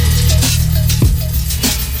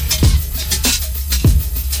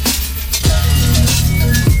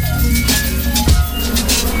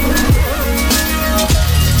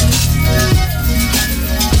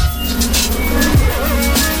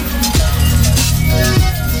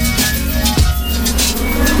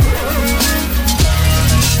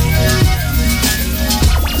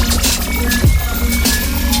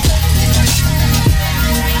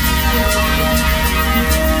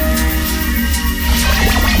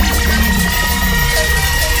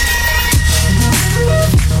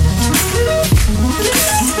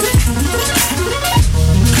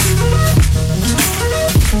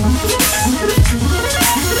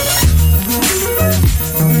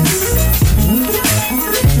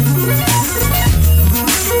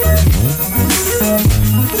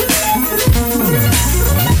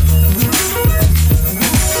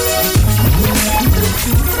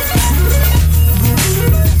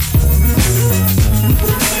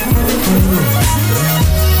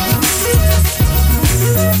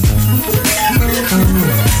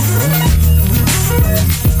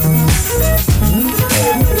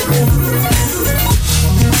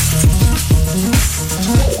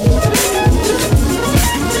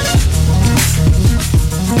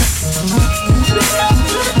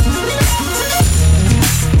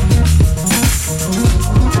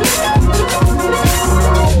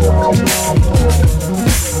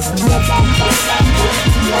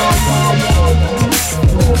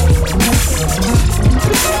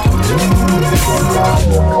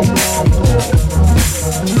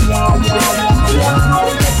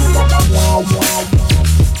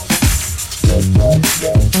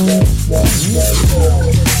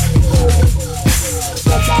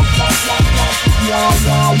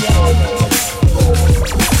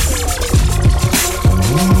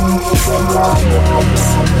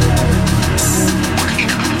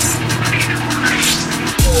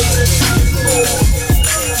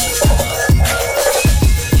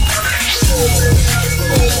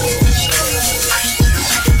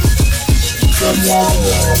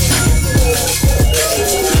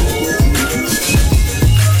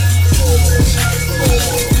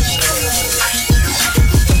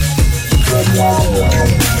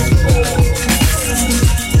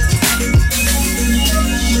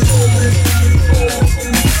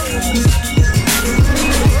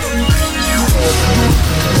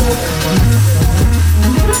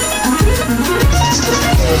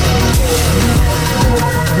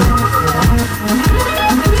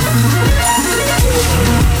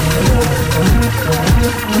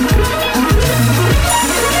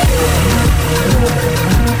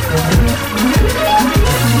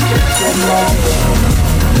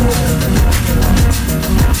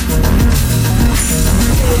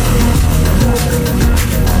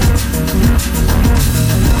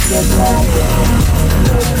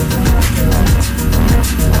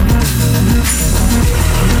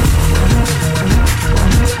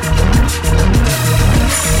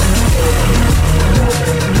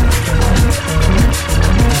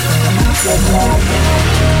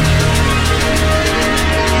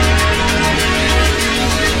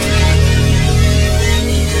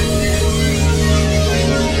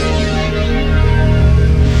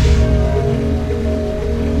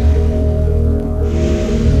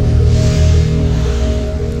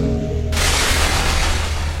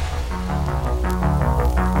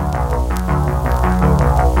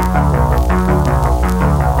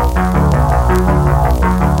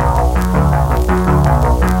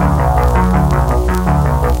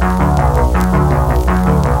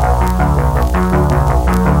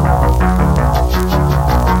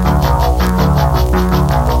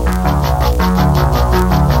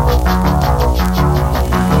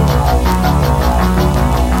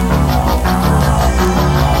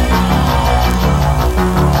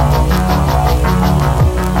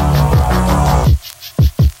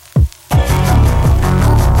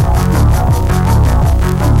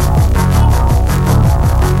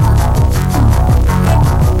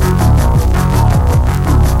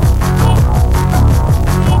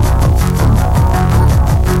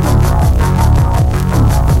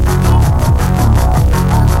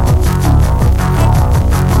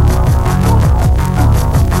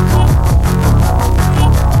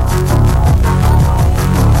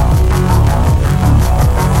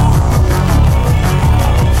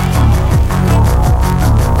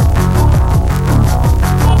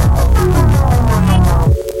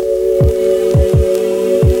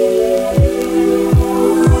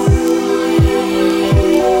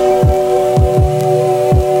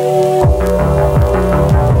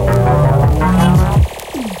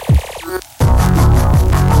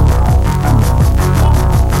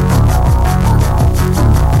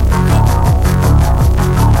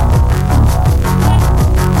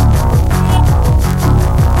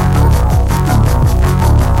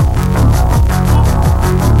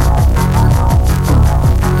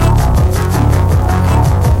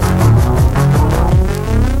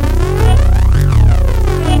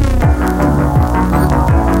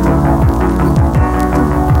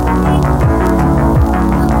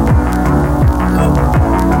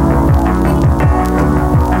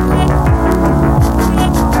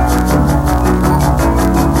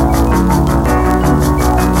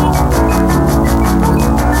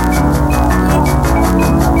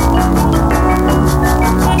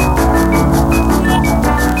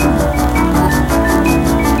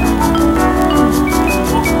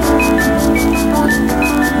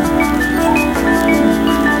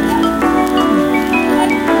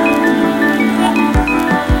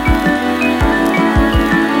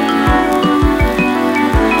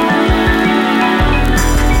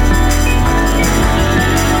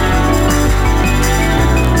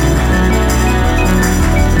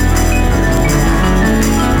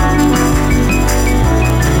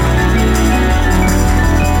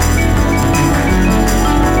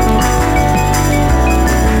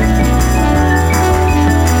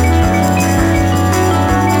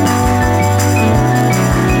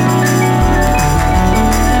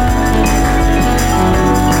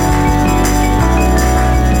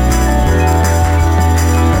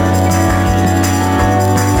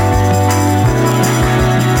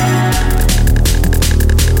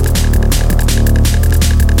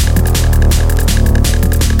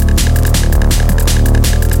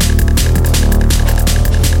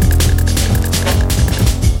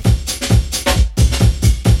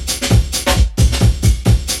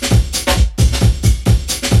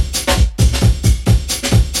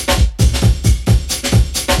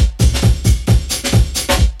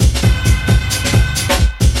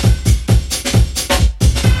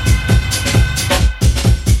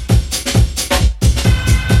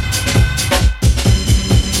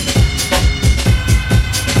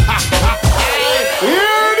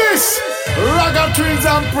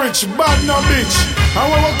 rich, bad no bitch. And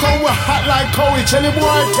when we come, we hot like courage. Any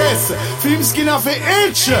boy test, film skin off an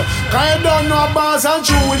itch. Cause you don't know bars and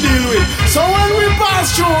true we deal with. So when we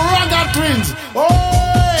pass through Ragga Twins,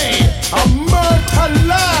 oi, a murder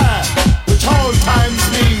lie, which all times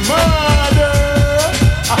mean murder.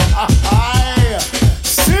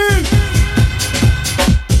 Sin.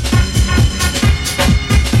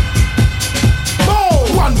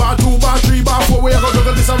 One bar, two bar, three bar, four. We go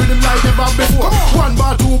juggle this a rhythm like never before. One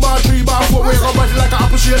bar, two bar, three bar, four. We go body like a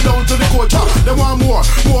apple straight down to the coach. They want more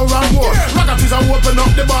and more. Ragga Twins are open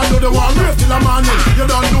up the bar, they want rave till the morning. You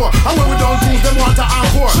don't know, and when we don't do, them want to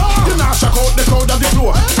encore. You not shock out the crowd on the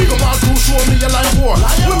floor. Big up our crew, show me your life war.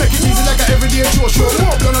 We make it easy like a everyday show. Show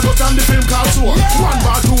more blood and dust and the film called Soul. One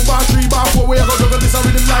bar, two bar, three bar, four. We go juggle this a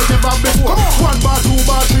rhythm like never before. One bar, two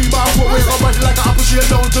bar, three bar, four. We go body like a apple straight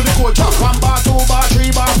down to the coach. One bar, two bar,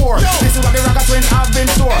 three bar, four. This is what the Ragga Twins have been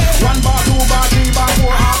store. One bar, two bar, three bar,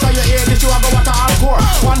 four. After you hear this, you have go what a hardcore.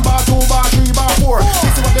 One bar, two bar, three bar, four.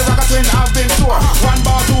 This is what the Ragga Twins have been store. One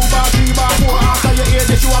bar, two bar, three bar, four. After you hear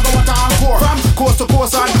this, you have go what a hardcore. From coast to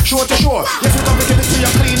coast and shore to shore. Yes, we come to this to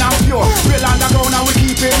you clean and pure. Real underground and we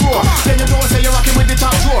keep it raw. Then you don't say you're rocking with the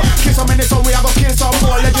top drawer. Kiss some minutes, so we have go kill some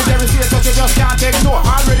more. Legendary status you just can't ignore.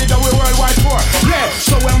 Already done we worldwide tour. Yeah,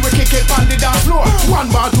 so when we kick it on the dance floor. One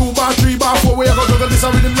bar, two bar, three bar, four. We go juggle this a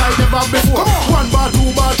rhythm like never before. One bar, two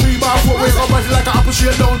bar, three bar, four. We go body like a apple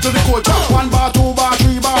straight down to the coach. One bar, two bar,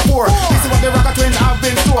 three bar, four. This is what the Ragga Twins have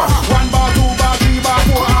been store. One bar, two bar, three bar,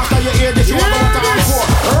 four. After you hear this, you want to go to encore.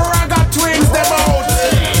 Ragga Twins, them out.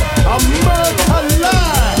 A murder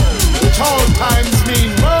lie, which all times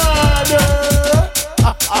mean murder.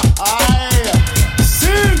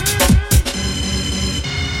 Sin.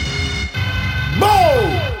 Bow.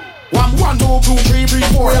 One, two, three,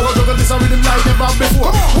 four. We go juggle this a rhythm like never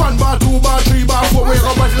before. One bar, two bar, three bar, four. We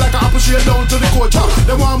go body like a apple straight down to the coach.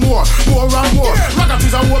 They want more and more. Ragga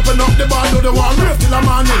Twins are open up the bar, they want rave till the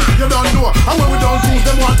morning. You don't know, and when we don't do,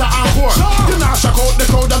 them want to encore. You not shock out the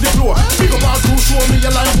crowd on the floor. Big up our crew, show me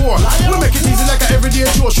your life war. We make it easy like a everyday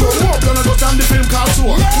show. Show more blood and dust and the film called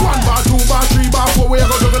Soul. One bar, two bar, three bar, four. We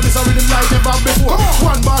go juggle this a rhythm like never before.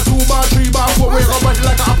 One bar, two bar, three bar, four. We go body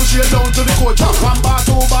like a apple straight down to the coach. One bar,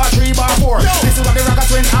 two bar, three bar, four. This is what the Ragga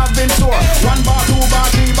Twins have been store. One bar, two bar,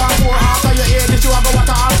 three bar, four. After you hear this, you have go what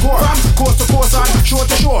a hardcore. From coast to coast and shore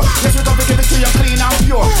to shore. Yes, we come to give it to you clean and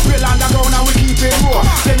pure. Real underground and we keep it raw.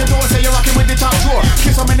 Then you don't say you're rocking with the top drawer.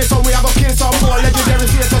 Kiss some minutes, so we have go kill some more. Legendary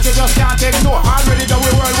status you just can't ignore. Already done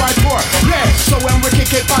we worldwide tour. Yeah, so when we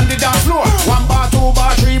kick it on the dance floor. One bar, two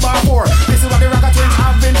bar, three bar, four. This is what the Ragga Twins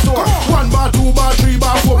have been store. One bar, two bar, three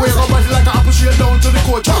bar, four. We go body like a apple straight down to the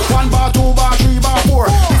coach. One bar, two bar, three bar, four.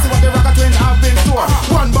 This is what the Ragga Twins have been store.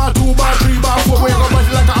 One bar, two bar, three bar, four. We go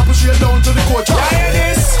body like a apple straight down to the coach. You hear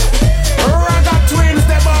this? Ragga Twins,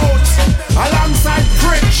 them out alongside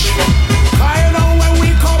Pritch. I know when we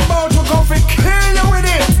come out, we come for kill you with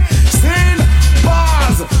it. Sin,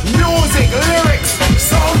 bars, music, lyrics,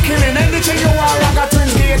 sound killing, anything you want. Ragga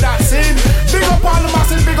Twins get that. Sin, big up all the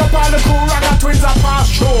masses, big up all the crew. Ragga Twins are pass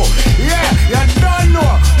through. Yeah, you don't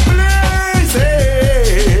know. Please,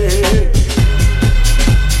 hey.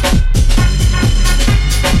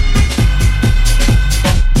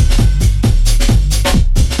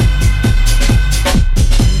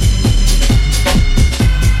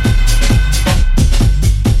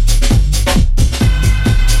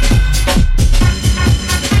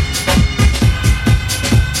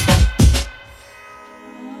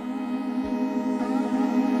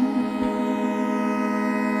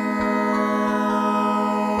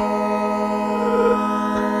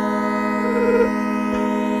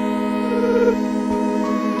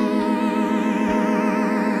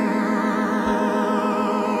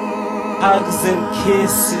 Hugs and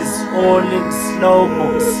kisses all in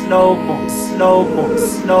slow-mo, slow-mo, slow-mo,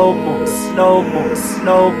 slow-mo, slow-mo,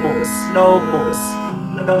 slow-mo, slow-mo,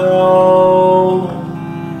 slow-mo.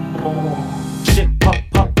 Shit pop,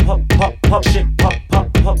 pop, pop, pop, pop, shit pop, pop,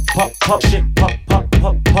 pop, pop, pop, shit pop, pop,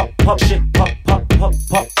 pop, pop, pop, shit pop, pop, pop,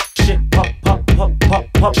 pop, shit pop, pop, pop, pop,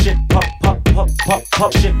 pop, shit pop, pop, pop, pop,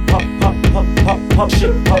 pop, shit pop, pop, pop, pop, pop,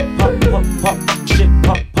 shit pop, pop, pop, pop, shit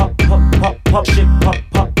pop, pop, pop, pop, pop, shit pop,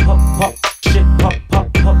 pop, pop, pop, shit pop, pop,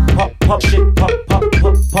 pop, pop, pop, shit pop, pop,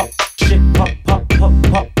 pop, pop, shit pop, pop, pop,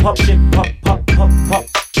 pop, pop, shit pop, pop, pop, pop,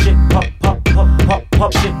 shit pop, pop, pop, pop,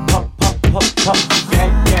 pop, shit pop, pop, pop, pop.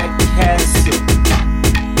 Get castle,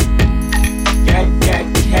 get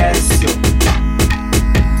castle,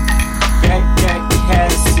 get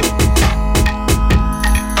castle,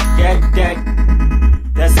 get.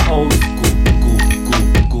 That's old school, cool.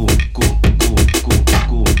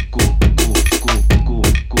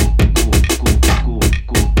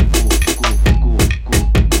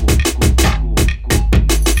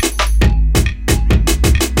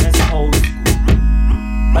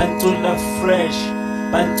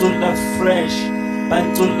 Bantula fresh,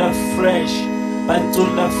 Bantula fresh,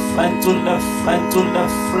 Bantula fresh,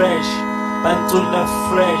 Bantula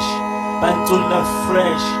fresh, Bantula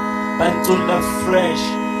fresh, Bantula fresh.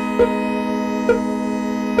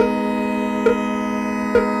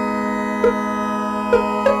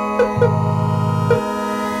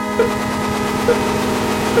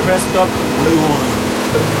 Pressed up and rewind.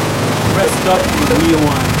 Pressed up and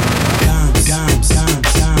rewind.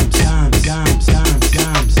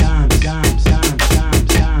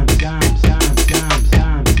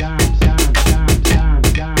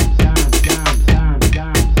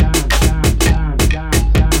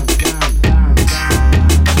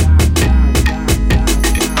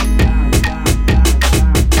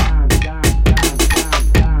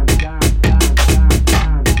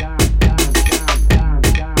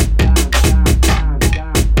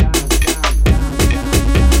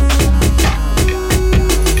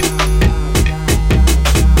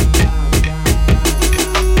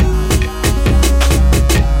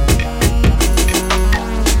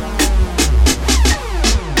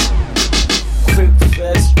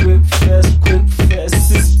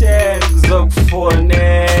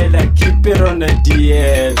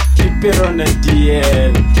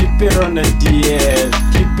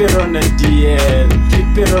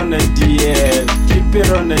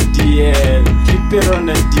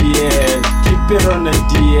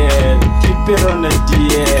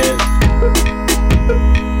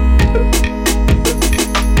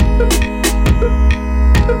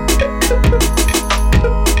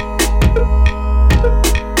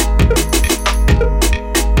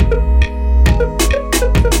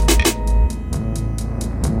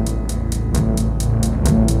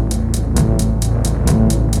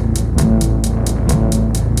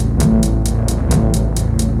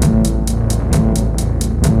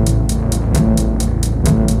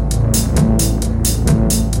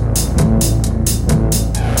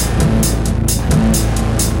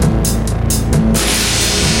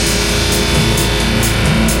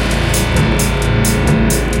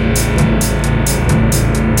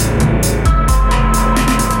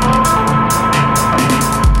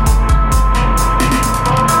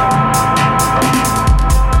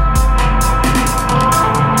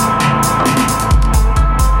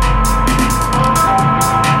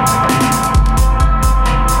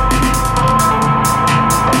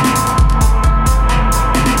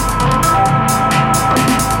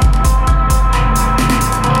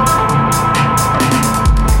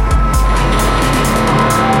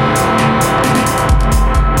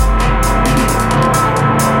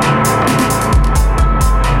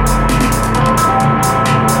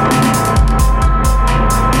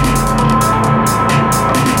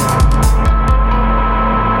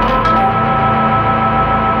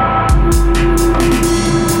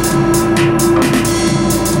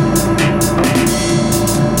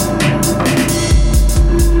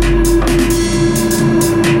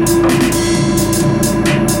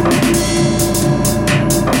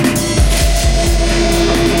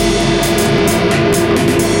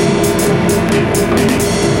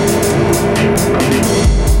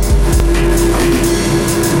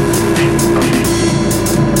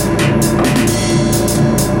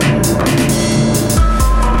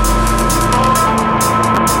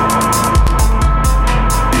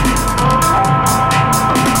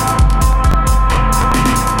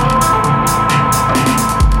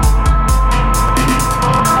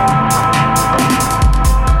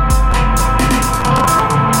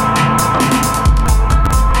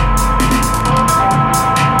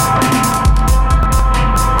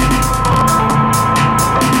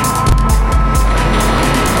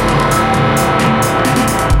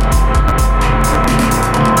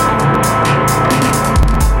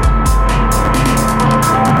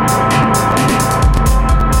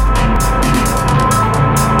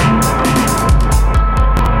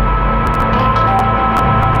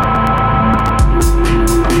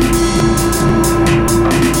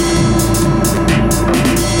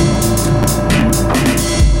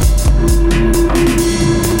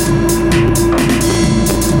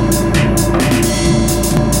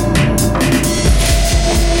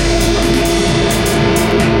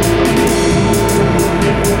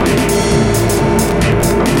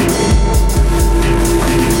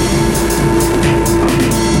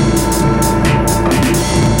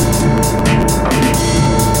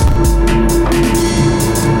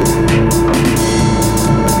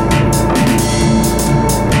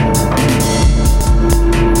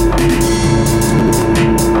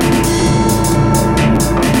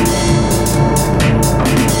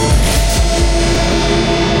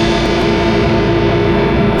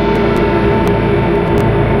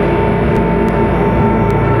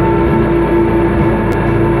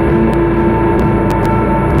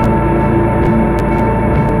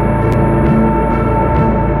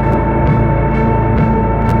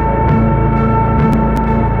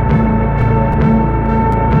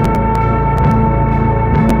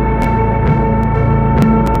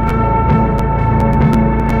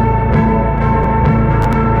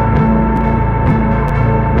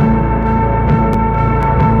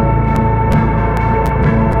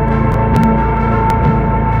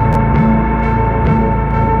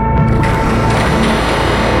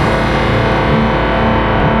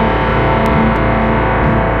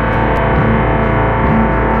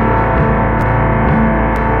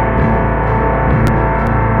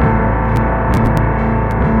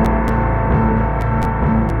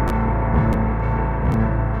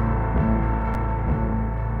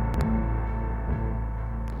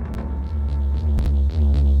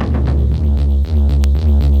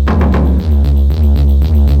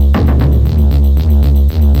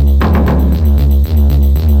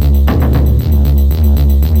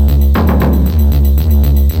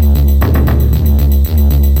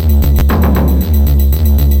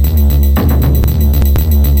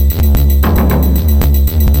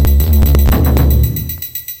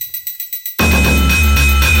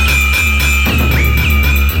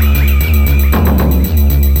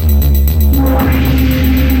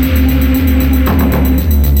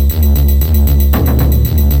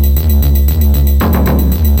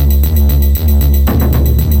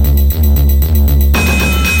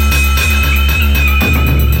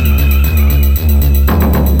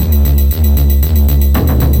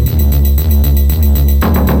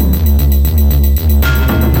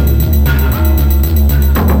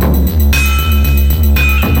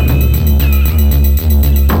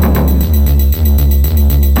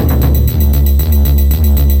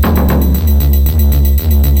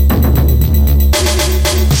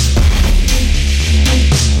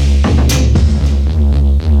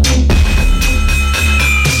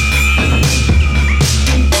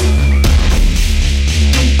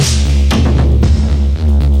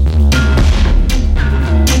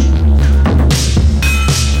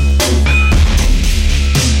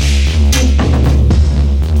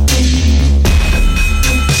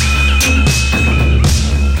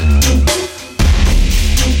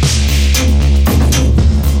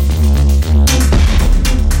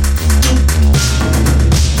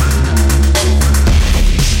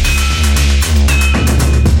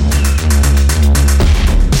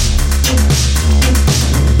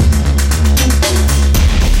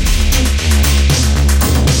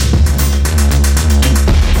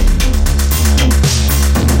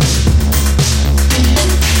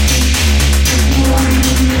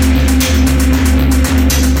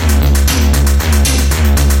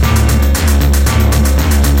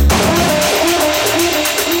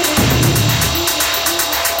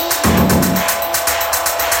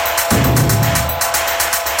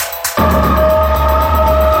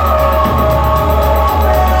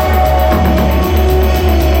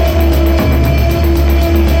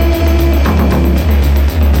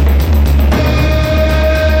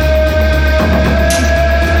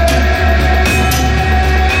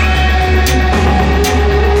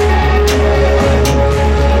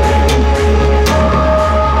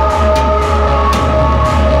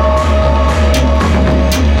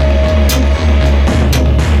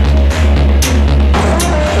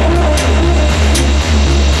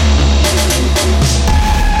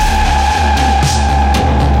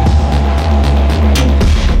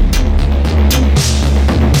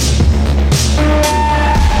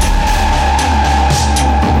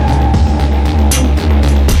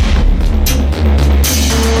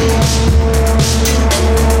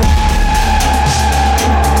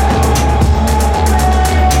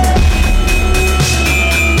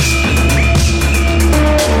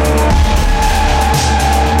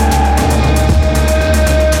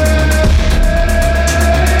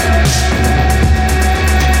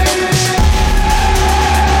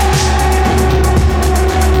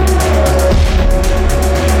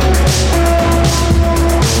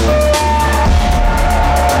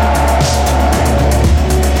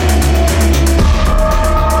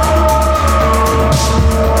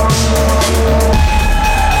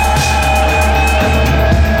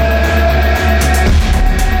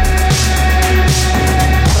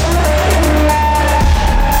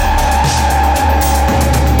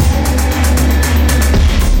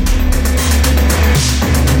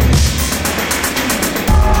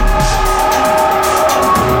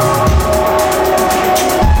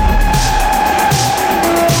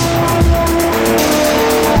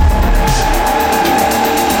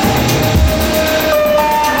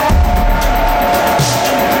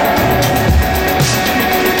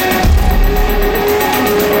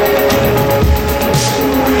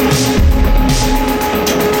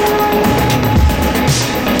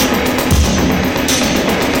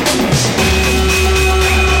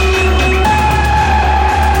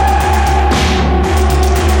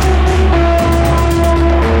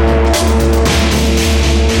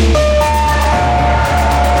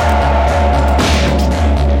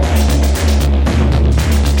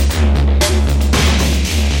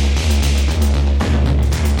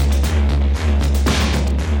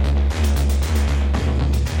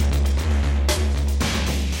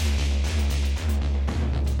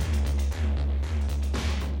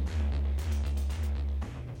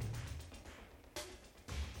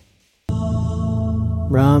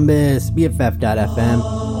 Rhombus, BFF.FM.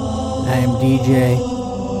 I am DJ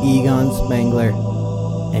Egon Spangler,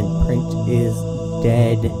 and print is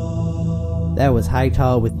dead. That was High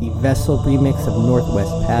Tall with the Vessel remix of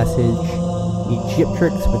Northwest Passage,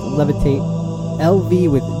 Egyptrix with Levitate,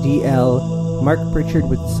 LV with DL, Mark Pritchard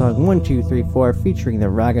with the song 1234 featuring the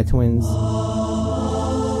Raga Twins.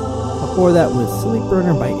 Before that was Sleep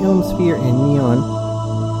Burner by Ilmsphere and Neon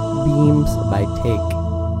Beams by Take.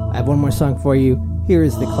 I have one more song for you. Here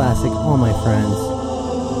is the classic All My Friends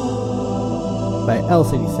by L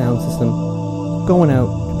City Sound System, going out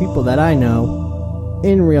to people that I know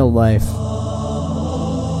in real life.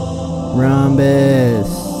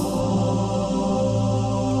 Rhombus.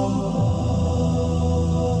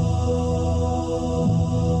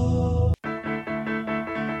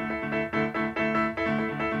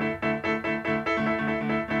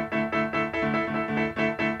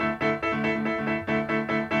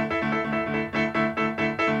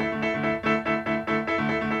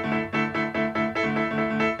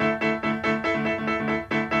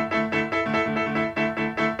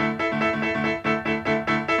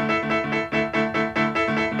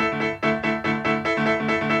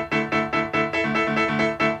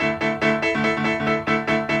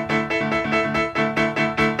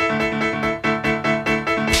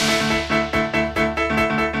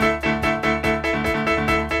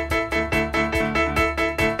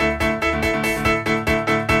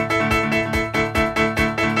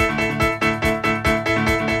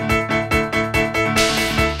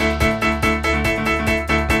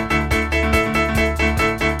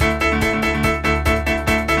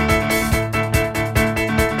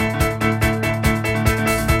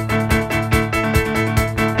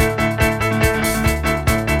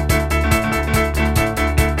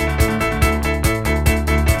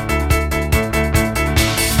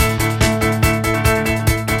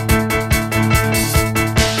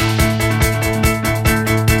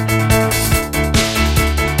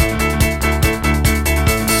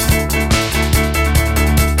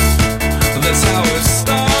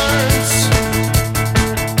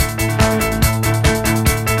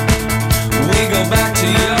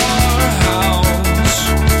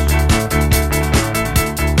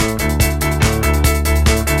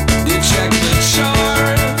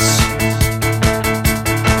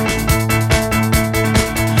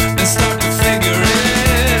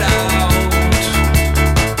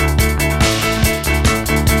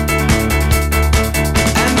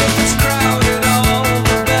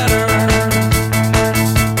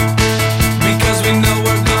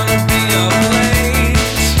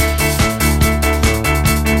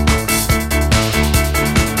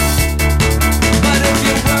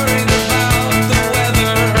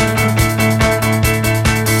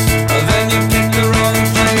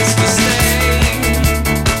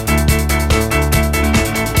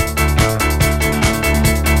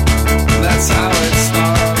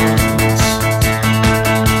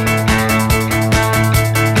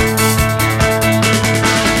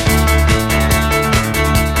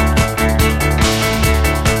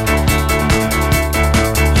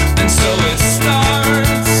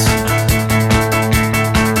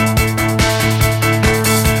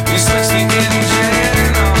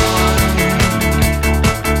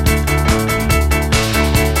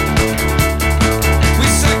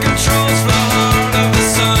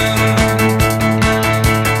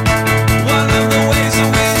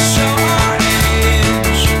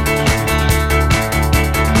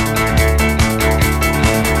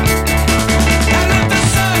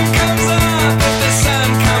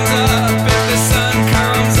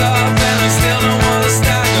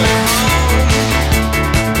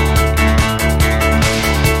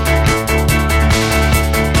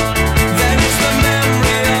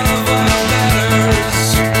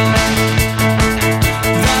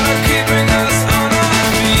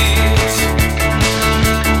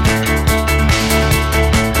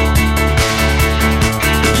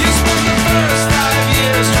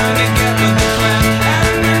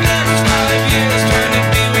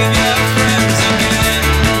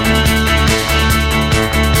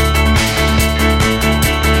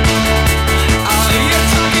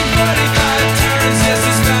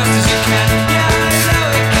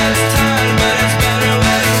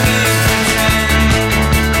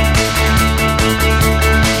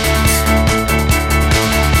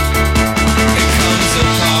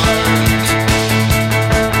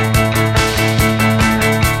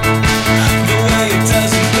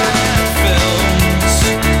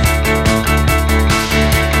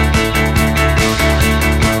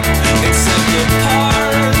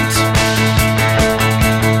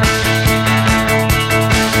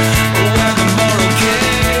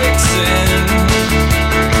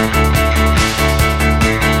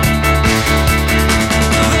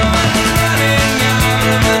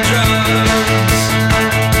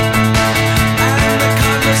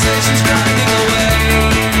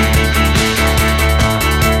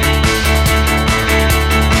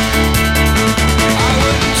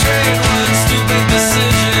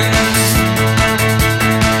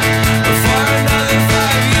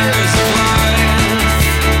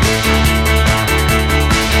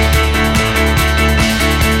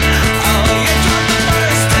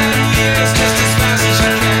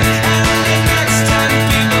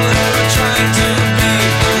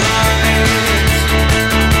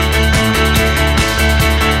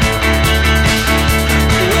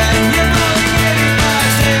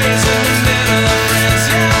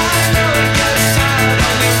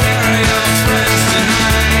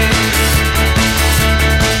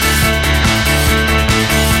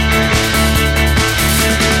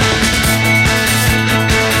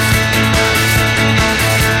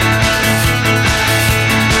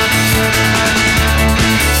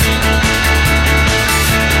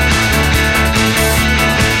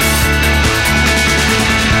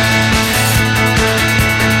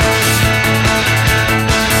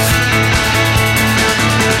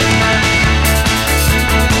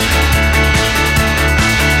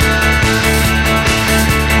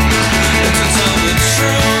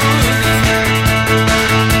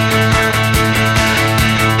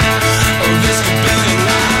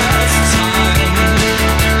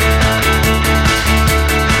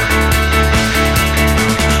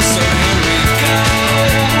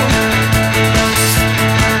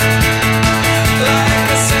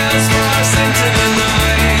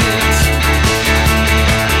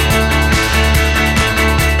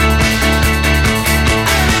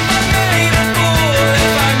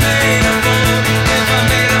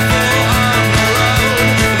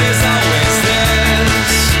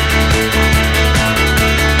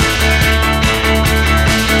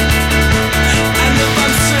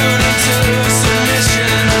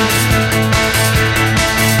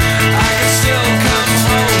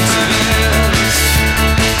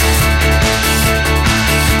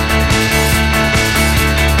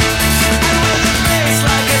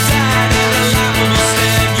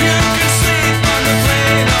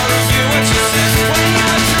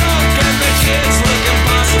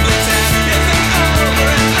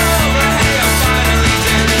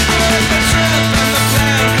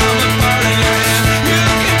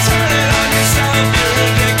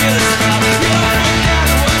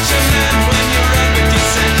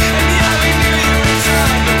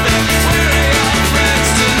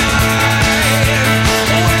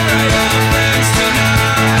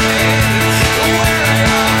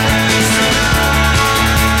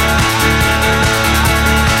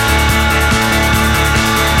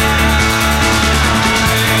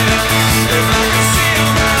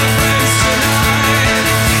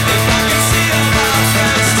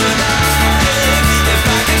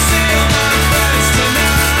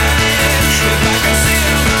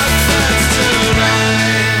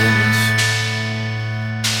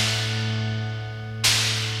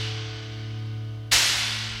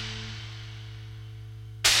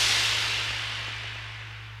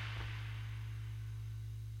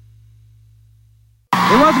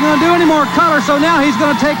 wasn't going to do any more color, so now he's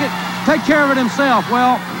going to take care of it himself.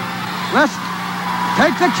 Well, let's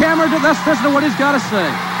take the camera to, let's listen to what he's got to say.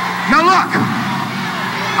 Now look,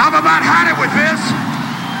 I've about had it with this.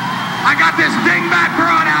 I got this dingbat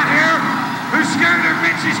broad out here who's scared her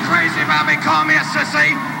bitch. She's crazy about me calling me a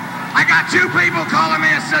sissy. I got two people calling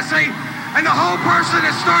me a sissy, and the whole person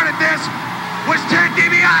that started this was Ted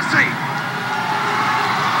DiBiase.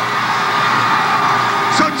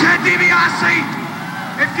 So Ted DiBiase,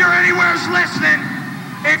 if you're anywhere listening,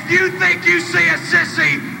 if you think you see a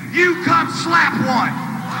sissy, you come slap one.